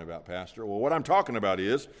talking about, Pastor? Well, what I'm talking about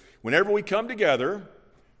is, whenever we come together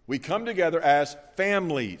as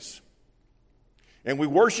families. And we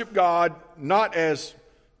worship God not as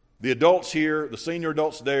the adults here, the senior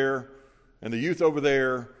adults there, and the youth over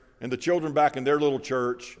there, and the children back in their little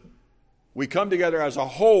church. We come together as a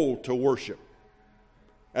whole to worship,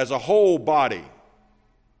 as a whole body.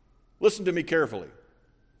 Listen to me carefully.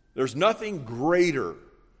 There's nothing greater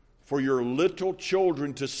for your little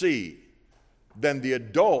children to see than the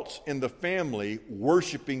adults in the family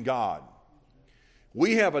worshiping God.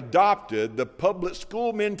 We have adopted the public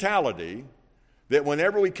school mentality that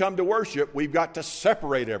whenever we come to worship, we've got to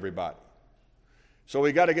separate everybody. So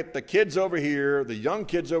we got to get the kids over here, the young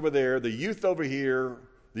kids over there, the youth over here,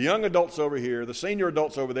 the young adults over here, the senior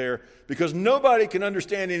adults over there, because nobody can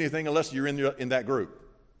understand anything unless you're in that group.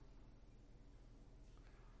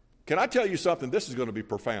 Can I tell you something? This is going to be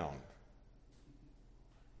profound.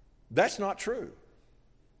 That's not true.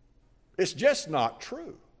 It's just not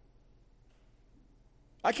true.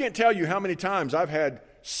 I can't tell you how many times I've had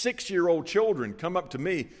 6-year-old children come up to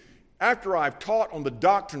me after I've taught on the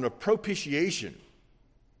doctrine of propitiation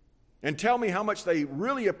and tell me how much they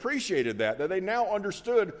really appreciated that they now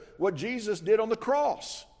understood what Jesus did on the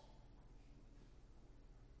cross.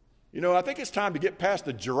 You know, I think it's time to get past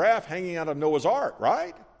the giraffe hanging out of Noah's Ark,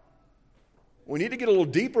 right? We need to get a little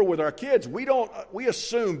deeper with our kids. We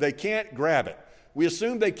assume they can't grab it. We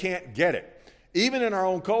assume they can't get it. Even in our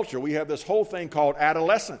own culture, we have this whole thing called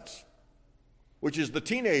adolescence, which is the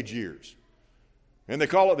teenage years. And they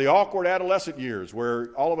call it the awkward adolescent years, where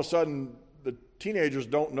all of a sudden the teenagers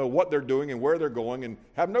don't know what they're doing and where they're going and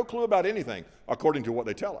have no clue about anything, according to what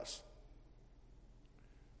they tell us.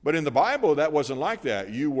 But in the Bible, that wasn't like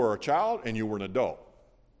that. You were a child and you were an adult.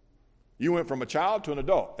 You went from a child to an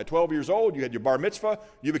adult. At 12 years old, you had your bar mitzvah,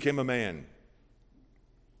 you became a man.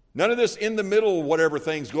 None of this in the middle whatever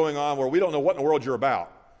thing's going on where we don't know what in the world you're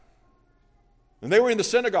about. And they were in the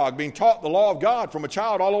synagogue being taught the law of God from a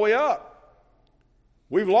child all the way up.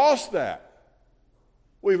 We've lost that.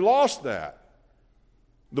 We've lost that.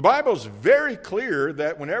 The Bible's very clear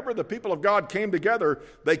that whenever the people of God came together,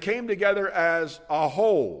 they came together as a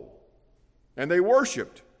whole. And they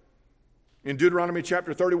worshiped. In Deuteronomy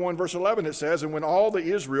chapter 31, verse 11, it says, "And when all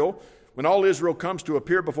Israel comes to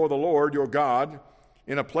appear before the Lord your God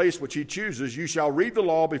in a place which he chooses, you shall read the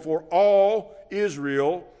law before all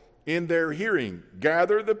Israel in their hearing.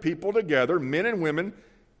 Gather the people together, men and women,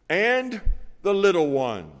 and the little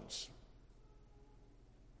ones,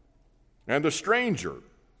 and the stranger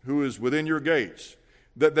who is within your gates,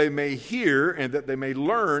 that they may hear and that they may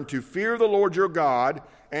learn to fear the Lord your God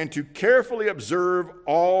and to carefully observe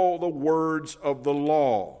all the words of the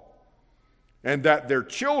law, and that their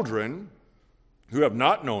children who have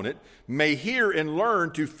not known it may hear and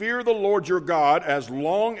learn to fear the Lord your God as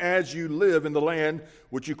long as you live in the land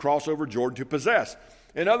which you cross over Jordan to possess."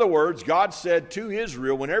 In other words, God said to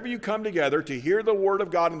Israel, whenever you come together to hear the word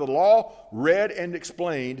of God and the law read and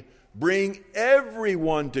explained, bring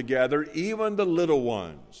everyone together, even the little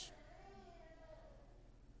ones.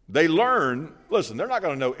 They learn, listen, they're not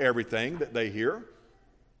going to know everything that they hear,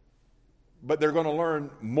 but they're going to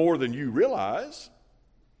learn more than you realize.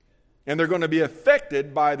 And they're going to be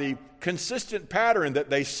affected by the consistent pattern that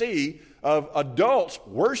they see of adults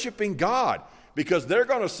worshiping God, because they're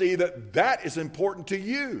going to see that that is important to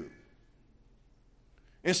you.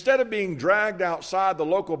 Instead of being dragged outside the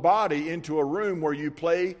local body into a room where you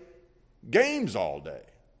play games all day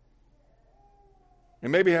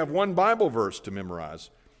and maybe have one Bible verse to memorize.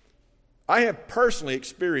 I have personally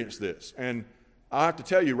experienced this, and I have to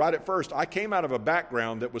tell you right at first, I came out of a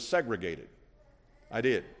background that was segregated. I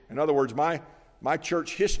did. In other words, my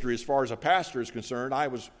church history as far as a pastor is concerned, I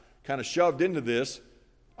was kind of shoved into this.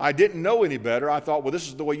 I didn't know any better. I thought, well, this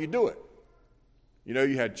is the way you do it. You know,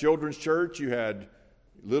 you had children's church, you had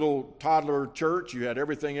little toddler church, you had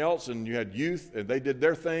everything else, and you had youth, and they did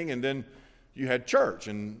their thing, and then you had church,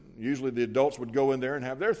 and usually the adults would go in there and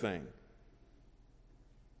have their thing.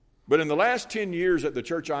 But in the last 10 years at the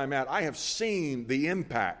church I'm at, I have seen the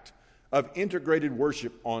impact of integrated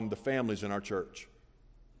worship on the families in our church.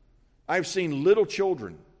 I've seen little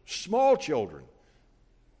children, small children,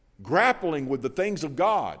 grappling with the things of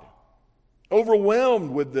God,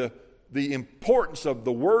 overwhelmed with the importance of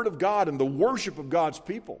the Word of God and the worship of God's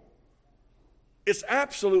people. It's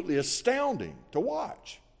absolutely astounding to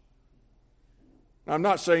watch. I'm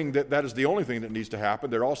not saying that that is the only thing that needs to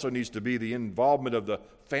happen. There also needs to be the involvement of the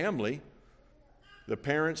family, the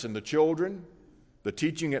parents and the children, the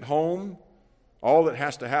teaching at home. All that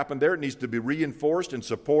has to happen there, it needs to be reinforced and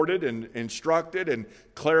supported and instructed and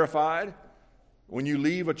clarified. When you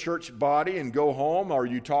leave a church body and go home, are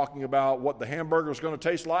you talking about what the hamburger is going to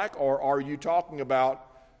taste like, or are you talking about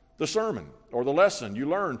the sermon or the lesson you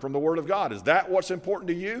learned from the Word of God? Is that what's important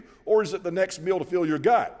to you, or is it the next meal to fill your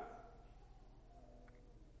gut?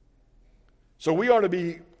 So we ought to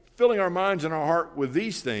be filling our minds and our heart with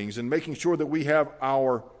these things and making sure that we have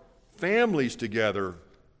our families together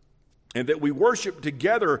and that we worship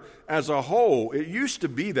together as a whole. It used to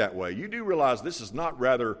be that way. You do realize this is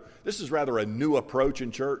rather a new approach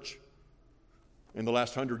in church in the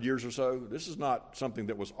last 100 years or so. This is not something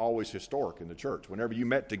that was always historic in the church. Whenever you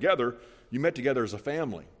met together as a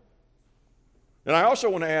family. And I also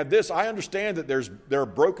want to add this. I understand that there are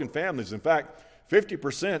broken families. In fact,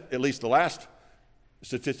 50%, at least the last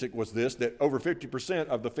statistic was this, that over 50%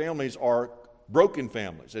 of the families are broken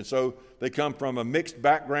families. And so they come from a mixed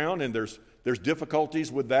background, and there's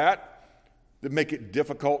difficulties with that make it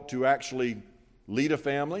difficult to actually lead a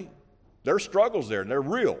family. There are struggles there, and they're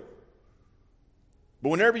real. But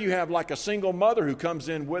whenever you have like a single mother who comes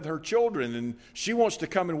in with her children and she wants to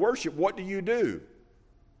come and worship, what do?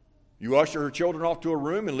 You usher her children off to a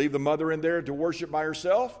room and leave the mother in there to worship by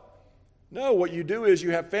herself? No, what you do is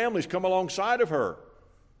you have families come alongside of her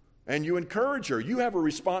and you encourage her. You have a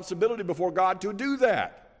responsibility before God to do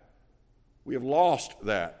that. We have lost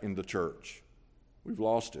that in the church. We've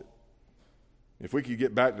lost it. If we could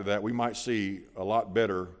get back to that, we might see a lot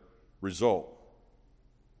better result.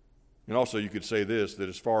 And also you could say this, that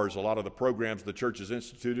as far as a lot of the programs the church has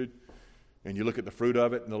instituted, and you look at the fruit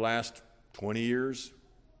of it in the last 20 years,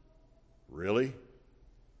 really?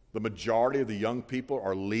 The majority of the young people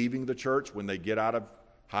are leaving the church when they get out of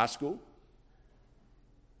high school?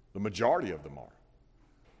 The majority of them are.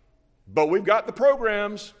 But we've got the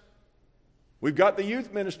programs. We've got the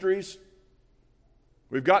youth ministries.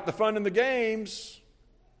 We've got the fun and the games.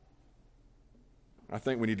 I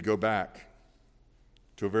think we need to go back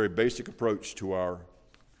to a very basic approach to our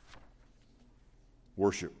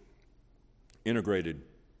worship. Integrated,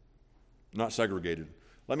 not segregated.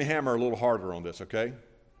 Let me hammer a little harder on this, okay?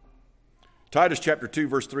 Titus chapter 2,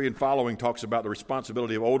 verse 3 and following talks about the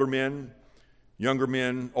responsibility of older men,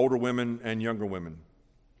 older women, and younger women.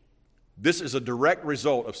 This is a direct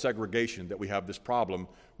result of segregation that we have this problem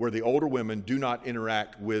where the older women do not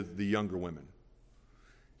interact with the younger women.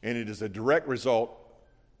 And it is a direct result,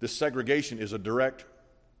 this segregation is a direct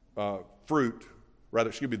the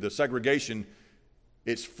segregation,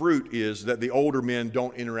 its fruit is that the older men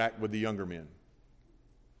don't interact with the younger men.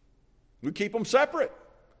 We keep them separate.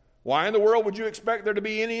 Why in the world would you expect there to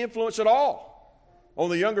be any influence at all on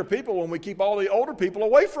the younger people when we keep all the older people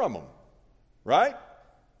away from them? Right?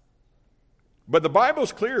 But the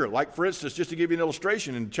Bible's clear. Like, for instance, just to give you an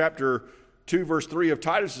illustration, in chapter 2, verse 3 of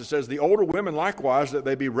Titus, it says, the older women likewise, that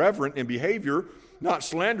they be reverent in behavior, not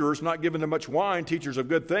slanderers, not given to much wine, teachers of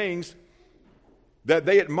good things, that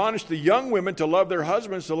they admonish the young women to love their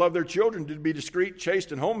husbands, to love their children, to be discreet,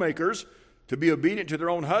 chaste, and homemakers, to be obedient to their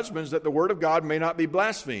own husbands, that the word of God may not be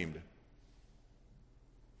blasphemed.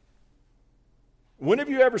 When have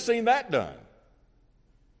you ever seen that done?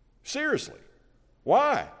 Seriously.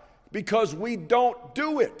 Why? Because we don't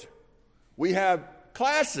do it. We have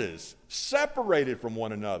classes separated from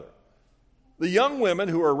one another. The young women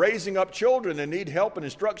who are raising up children and need help and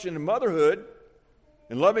instruction in motherhood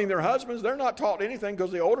and loving their husbands, they're not taught anything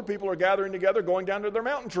because the older people are gathering together, going down to their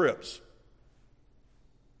mountain trips.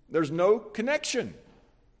 There's no connection.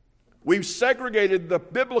 We've segregated the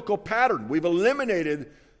biblical pattern. We've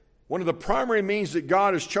eliminated one of the primary means that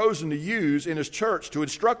God has chosen to use in His church, to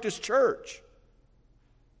instruct His church.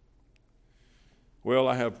 Well,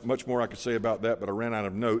 I have much more I could say about that, but I ran out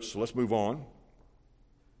of notes, so let's move on.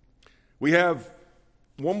 We have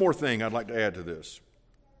one more thing I'd like to add to this,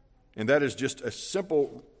 and that is just a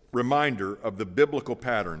simple reminder of the biblical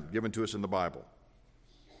pattern given to us in the Bible.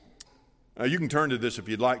 You can turn to this if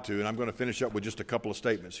you'd like to, and I'm going to finish up with just a couple of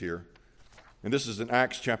statements here. And this is in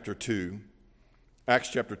Acts chapter 2. Acts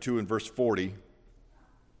chapter 2 and verse 40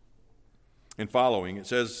 and following. It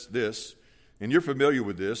says this, and you're familiar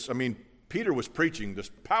with this. I mean, Peter was preaching this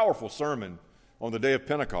powerful sermon on the day of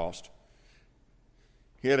Pentecost.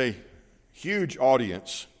 He had a huge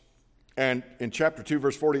audience. And in chapter 2,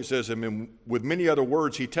 verse 40, it says, and with many other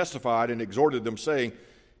words he testified and exhorted them, saying,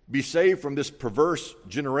 be saved from this perverse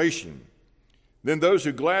generation. Then those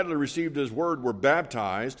who gladly received his word were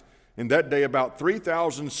baptized, and that day about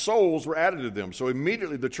 3,000 souls were added to them. So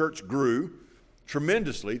immediately the church grew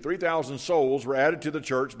tremendously. 3,000 souls were added to the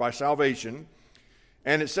church by salvation.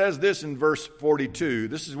 And it says this in verse 42.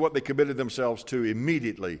 This is what they committed themselves to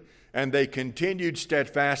immediately. And they continued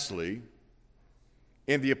steadfastly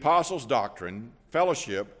in the apostles' doctrine,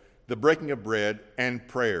 fellowship, the breaking of bread, and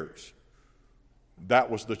prayers. That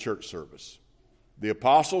was the church service. The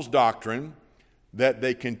apostles' doctrine, that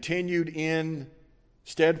they continued in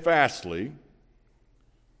steadfastly,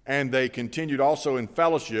 and they continued also in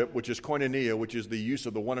fellowship, which is koinonia, which is the use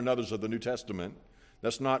of the one another's of the New Testament.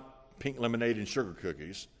 That's not pink lemonade and sugar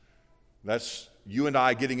cookies. That's you and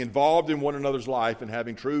I getting involved in one another's life and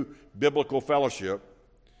having true biblical fellowship.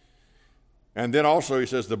 And then also he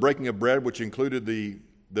says the breaking of bread, which included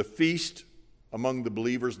the feast among the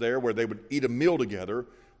believers there, where they would eat a meal together,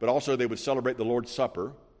 but also they would celebrate the Lord's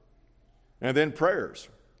Supper. And then prayers.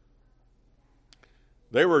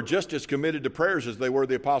 They were just as committed to prayers as they were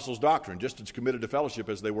the apostles' doctrine, just as committed to fellowship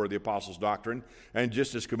as they were the apostles' doctrine, and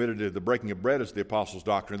just as committed to the breaking of bread as the apostles'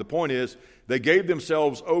 doctrine. The point is, they gave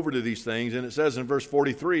themselves over to these things, and it says in verse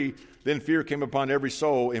 43, then fear came upon every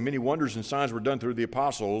soul, and many wonders and signs were done through the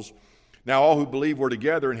apostles. Now all who believed were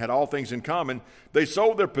together and had all things in common. They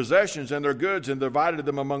sold their possessions and their goods and divided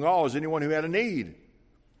them among all as anyone who had a need.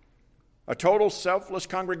 A total selfless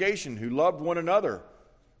congregation who loved one another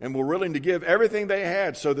and were willing to give everything they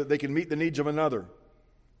had so that they could meet the needs of another.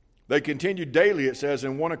 They continued daily, it says,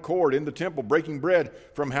 in one accord in the temple, breaking bread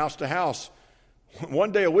from house to house.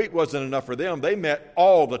 One day a week wasn't enough for them. They met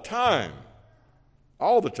all the time.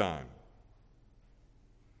 All the time.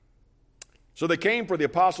 So they came for the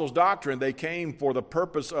apostles' doctrine. They came for the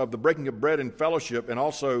purpose of the breaking of bread and fellowship, and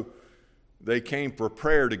also they came for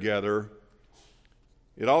prayer together.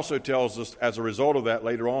 It also tells us, as a result of that,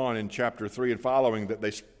 later on in chapter 3 and following, that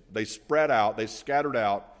they spread out, they scattered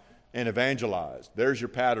out, and evangelized. There's your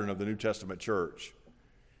pattern of the New Testament church.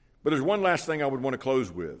 But there's one last thing I would want to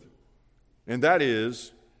close with, and that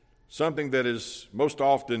is something that is most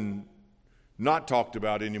often not talked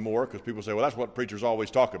about anymore, because people say, well, that's what preachers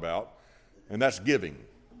always talk about, and that's giving.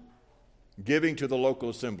 Giving to the local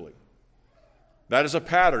assembly. That is a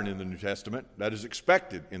pattern in the New Testament. That is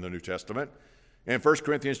expected in the New Testament. In 1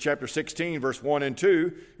 Corinthians chapter 16, verse 1 and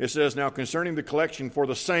 2, it says, now concerning the collection for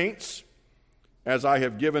the saints, as I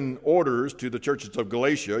have given orders to the churches of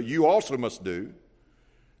Galatia, you also must do.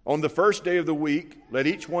 On the first day of the week, let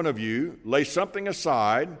each one of you lay something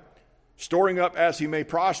aside, storing up as he may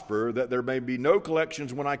prosper, that there may be no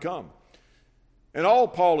collections when I come. And all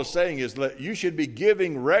Paul is saying is that you should be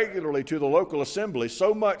giving regularly to the local assembly,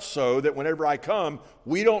 so much so that whenever I come,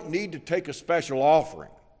 we don't need to take a special offering.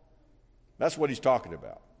 That's what he's talking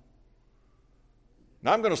about.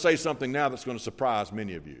 Now, I'm going to say something now that's going to surprise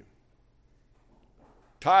many of you.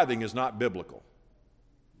 Tithing is not biblical.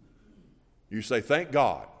 You say, thank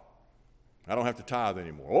God, I don't have to tithe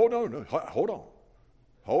anymore. Oh, no,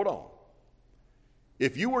 hold on.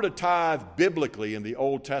 If you were to tithe biblically in the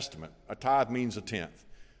Old Testament, a tithe means a tenth.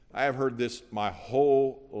 I have heard this my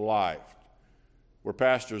whole life, where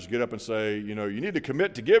pastors get up and say, you need to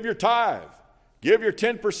commit to give your tithe. Give your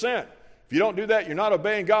 10%. If you don't do that, you're not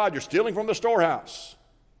obeying God. You're stealing from the storehouse.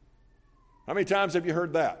 How many times have you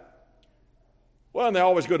heard that? Well, and they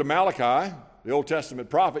always go to Malachi, the Old Testament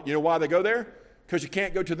prophet. You know why they go there? Because you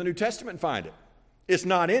can't go to the New Testament and find it. It's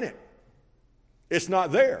not in it. It's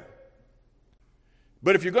not there.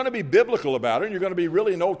 But if you're going to be biblical about it, and you're going to be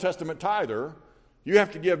really an Old Testament tither, you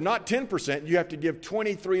have to give not 10%, you have to give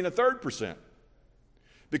 23 1/3%.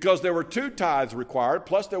 Because there were 2 tithes required,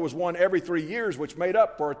 plus there was one every 3 years, which made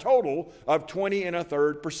up for a total of 20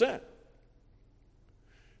 1/3%.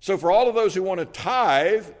 So for all of those who want to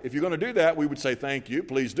tithe, if you're going to do that, we would say thank you,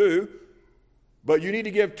 please do. But you need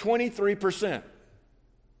to give 23%.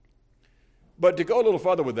 But to go a little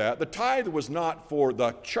further with that, the tithe was not for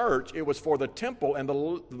the church, it was for the temple and the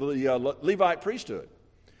Levite priesthood.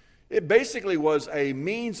 It basically was a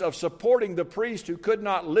means of supporting the priest who could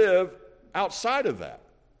not live outside of that.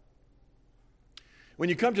 When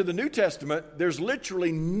you come to the New Testament, there's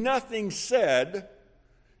literally nothing said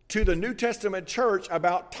to the New Testament church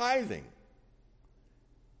about tithing.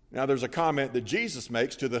 Now, there's a comment that Jesus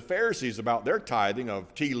makes to the Pharisees about their tithing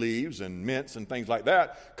of tea leaves and mints and things like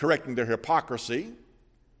that, correcting their hypocrisy.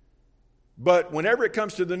 But whenever it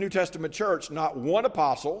comes to the New Testament church, not one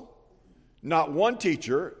apostle, not one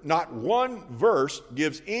teacher, not one verse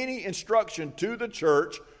gives any instruction to the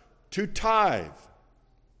church to tithe.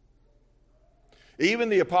 Even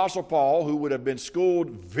the Apostle Paul, who would have been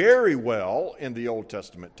schooled very well in the Old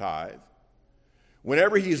Testament tithe,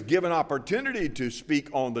 whenever he's given opportunity to speak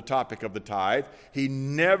on the topic of the tithe, he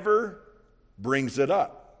never brings it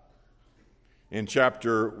up. In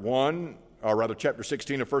chapter 1 or rather chapter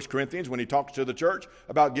 16 of 1 Corinthians, when he talks to the church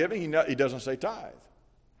about giving, he doesn't say tithe.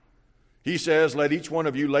 He says, let each one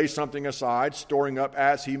of you lay something aside, storing up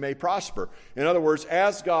as he may prosper. In other words,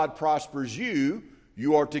 as God prospers you,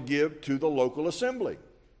 you are to give to the local assembly.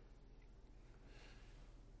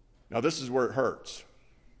 Now, this is where it hurts.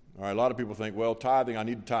 All right, a lot of people think, well, tithing, I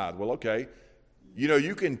need to tithe. Well, okay. You know,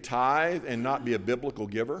 you can tithe and not be a biblical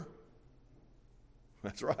giver.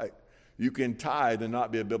 That's right. You can tithe and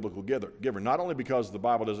not be a biblical giver. Not only because the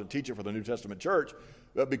Bible doesn't teach it for the New Testament church,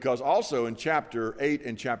 but because also in chapter 8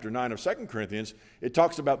 and chapter 9 of 2 Corinthians, it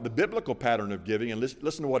talks about the biblical pattern of giving. And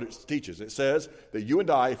listen to what it teaches. It says that you and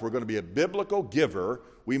I, if we're going to be a biblical giver,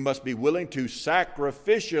 we must be willing to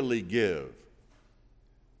sacrificially give.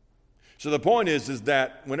 So the point is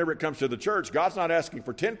that whenever it comes to the church, God's not asking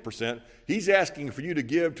for 10%. He's asking for you to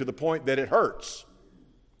give to the point that it hurts.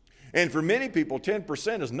 And for many people,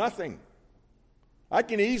 10% is nothing. I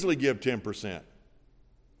can easily give 10%.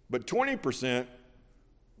 But 20%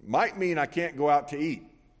 might mean I can't go out to eat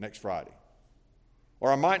next Friday.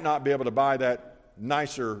 Or I might not be able to buy that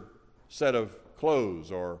nicer set of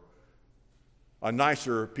clothes or a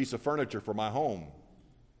nicer piece of furniture for my home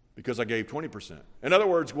because I gave 20%. In other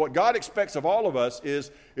words, what God expects of all of us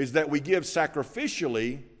is that we give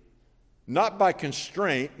sacrificially, not by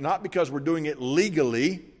constraint, not because we're doing it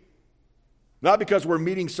legally, not because we're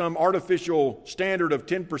meeting some artificial standard of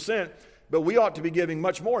 10%, but we ought to be giving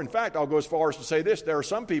much more. In fact, I'll go as far as to say this. There are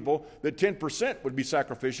some people that 10% would be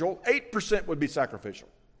sacrificial, 8% would be sacrificial.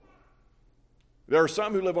 There are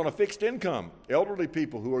some who live on a fixed income, elderly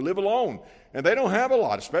people who live alone, and they don't have a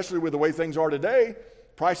lot, especially with the way things are today.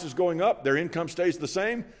 Prices going up, their income stays the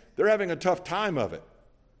same. They're having a tough time of it.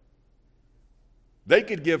 They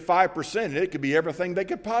could give 5%, and it could be everything they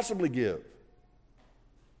could possibly give.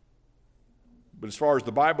 But as far as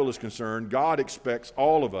the Bible is concerned, God expects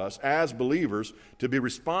all of us as believers to be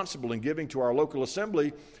responsible in giving to our local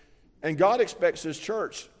assembly, and God expects His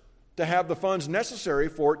church to have the funds necessary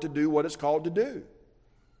for it to do what it's called to do.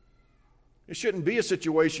 It shouldn't be a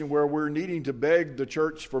situation where we're needing to beg the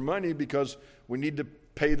church for money because we need to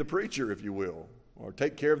pay the preacher, if you will, or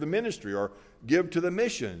take care of the ministry, or give to the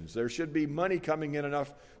missions. There should be money coming in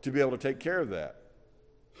enough to be able to take care of that.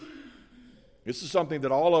 This is something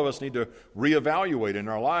that all of us need to reevaluate in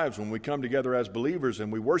our lives when we come together as believers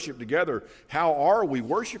and we worship together. How are we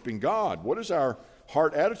worshiping God? What is our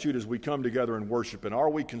heart attitude as we come together and worship? And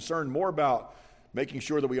are we concerned more about making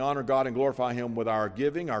sure that we honor God and glorify Him with our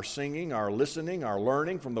giving, our singing, our listening, our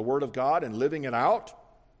learning from the Word of God and living it out?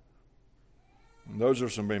 And those are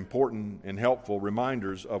some important and helpful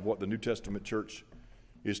reminders of what the New Testament church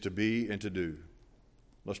is to be and to do.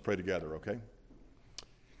 Let's pray together, okay?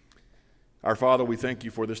 Our Father, we thank You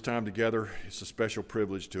for this time together. It's a special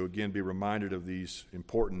privilege to again be reminded of these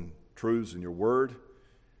important truths in Your Word.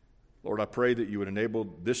 Lord, I pray that You would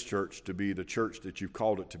enable this church to be the church that You've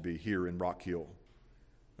called it to be here in Rock Hill.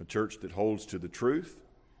 A church that holds to the truth,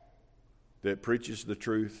 that preaches the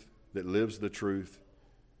truth, that lives the truth,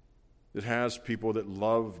 that has people that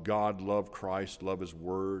love God, love Christ, love His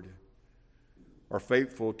Word, are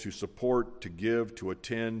faithful to support, to give, to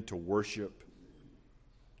attend, to worship.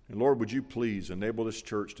 And Lord, would You please enable this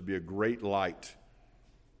church to be a great light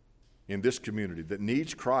in this community that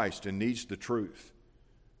needs Christ and needs the truth.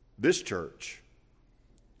 This church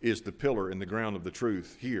is the pillar and the ground of the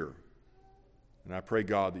truth here. And I pray,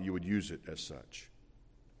 God, that You would use it as such.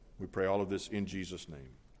 We pray all of this in Jesus'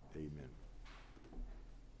 name. Amen.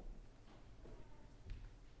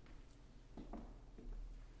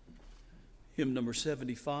 Hymn number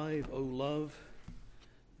 75, O Love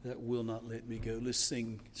That Will Not Let Me Go. Let's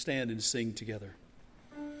sing, stand and sing together.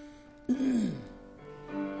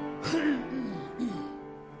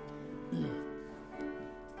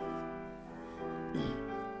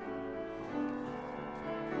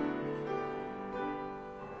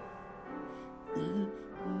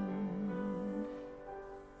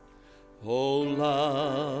 O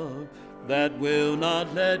love that will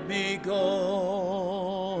not let me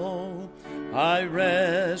go, I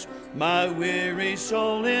rest my weary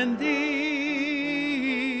soul in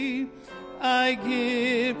Thee. I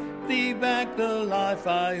give Thee back the life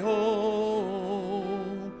I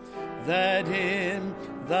owe, that in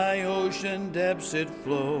Thy ocean depths it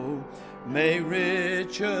flow, may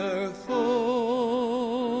richer,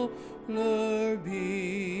 fuller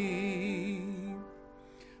be.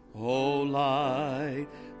 O light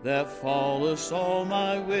that fallest all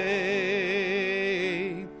my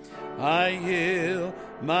way, I yield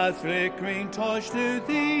my flickering torch to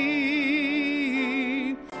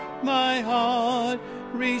Thee. My heart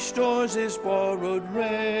restores its borrowed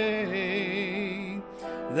ray.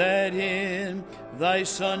 that in thy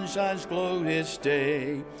sunshine's glow this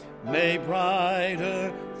day may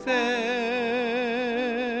brighter, fairer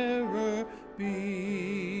be.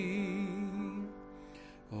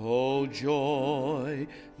 O joy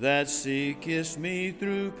that seekest me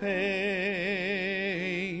through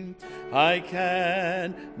pain, I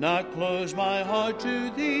cannot close my heart to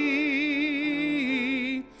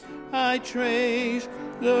thee. I trace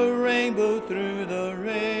the rainbow through the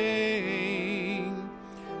rain,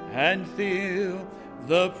 and feel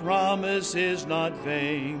the promise is not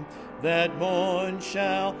vain, that morn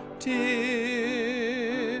shall tearless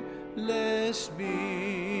be.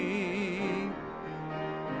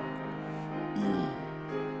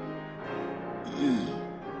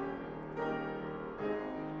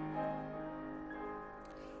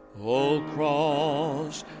 O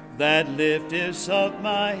cross that liftest up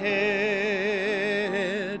my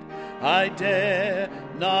head, I dare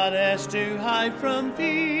not ask to hide from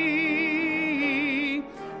thee.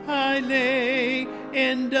 I lay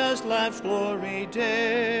in dust life's glory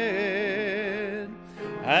dead,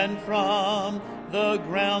 and from the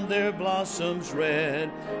ground there blossoms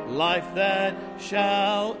red life that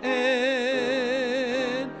shall endless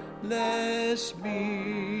be.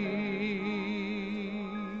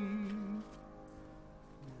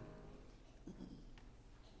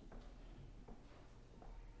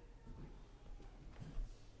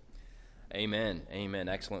 Amen. Amen.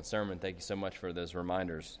 Excellent sermon. Thank you so much for those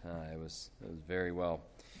reminders. It was very well.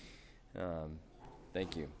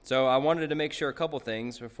 Thank you. So I wanted to make sure a couple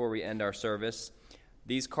things before we end our service.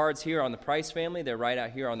 These cards here on the Price family, they're right out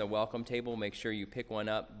here on the welcome table. Make sure you pick one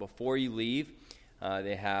up before you leave.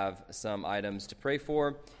 They have some items to pray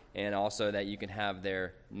for, and also that you can have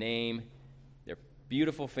their name, their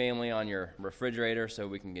beautiful family on your refrigerator so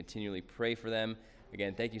we can continually pray for them.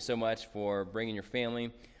 Again, thank you so much for bringing your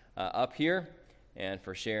family up here and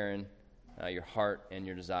for sharing your heart and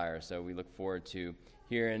your desires. So we look forward to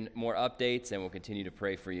hearing more updates, and we'll continue to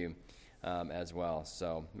pray for you as well.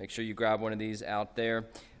 So make sure you grab one of these out there.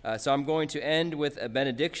 So I'm going to end with a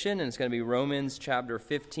benediction, and it's going to be Romans chapter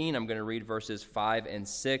 15. I'm going to read verses 5 and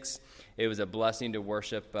 6. It was a blessing to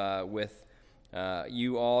worship with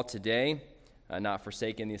you all today, not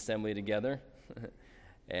forsaking the assembly together,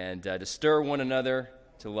 and to stir one another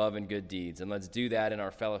to love and good deeds. And let's do that in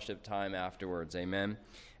our fellowship time afterwards. Amen.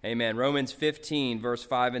 Amen. Romans 15, verse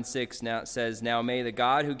 5 and 6 now says, "Now may the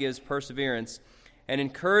God who gives perseverance and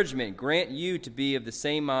encouragement grant you to be of the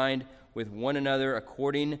same mind with one another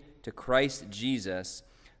according to Christ Jesus,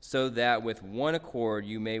 so that with one accord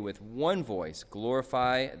you may with one voice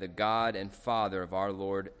glorify the God and Father of our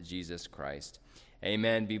Lord Jesus Christ."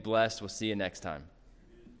 Amen. Be blessed. We'll see you next time.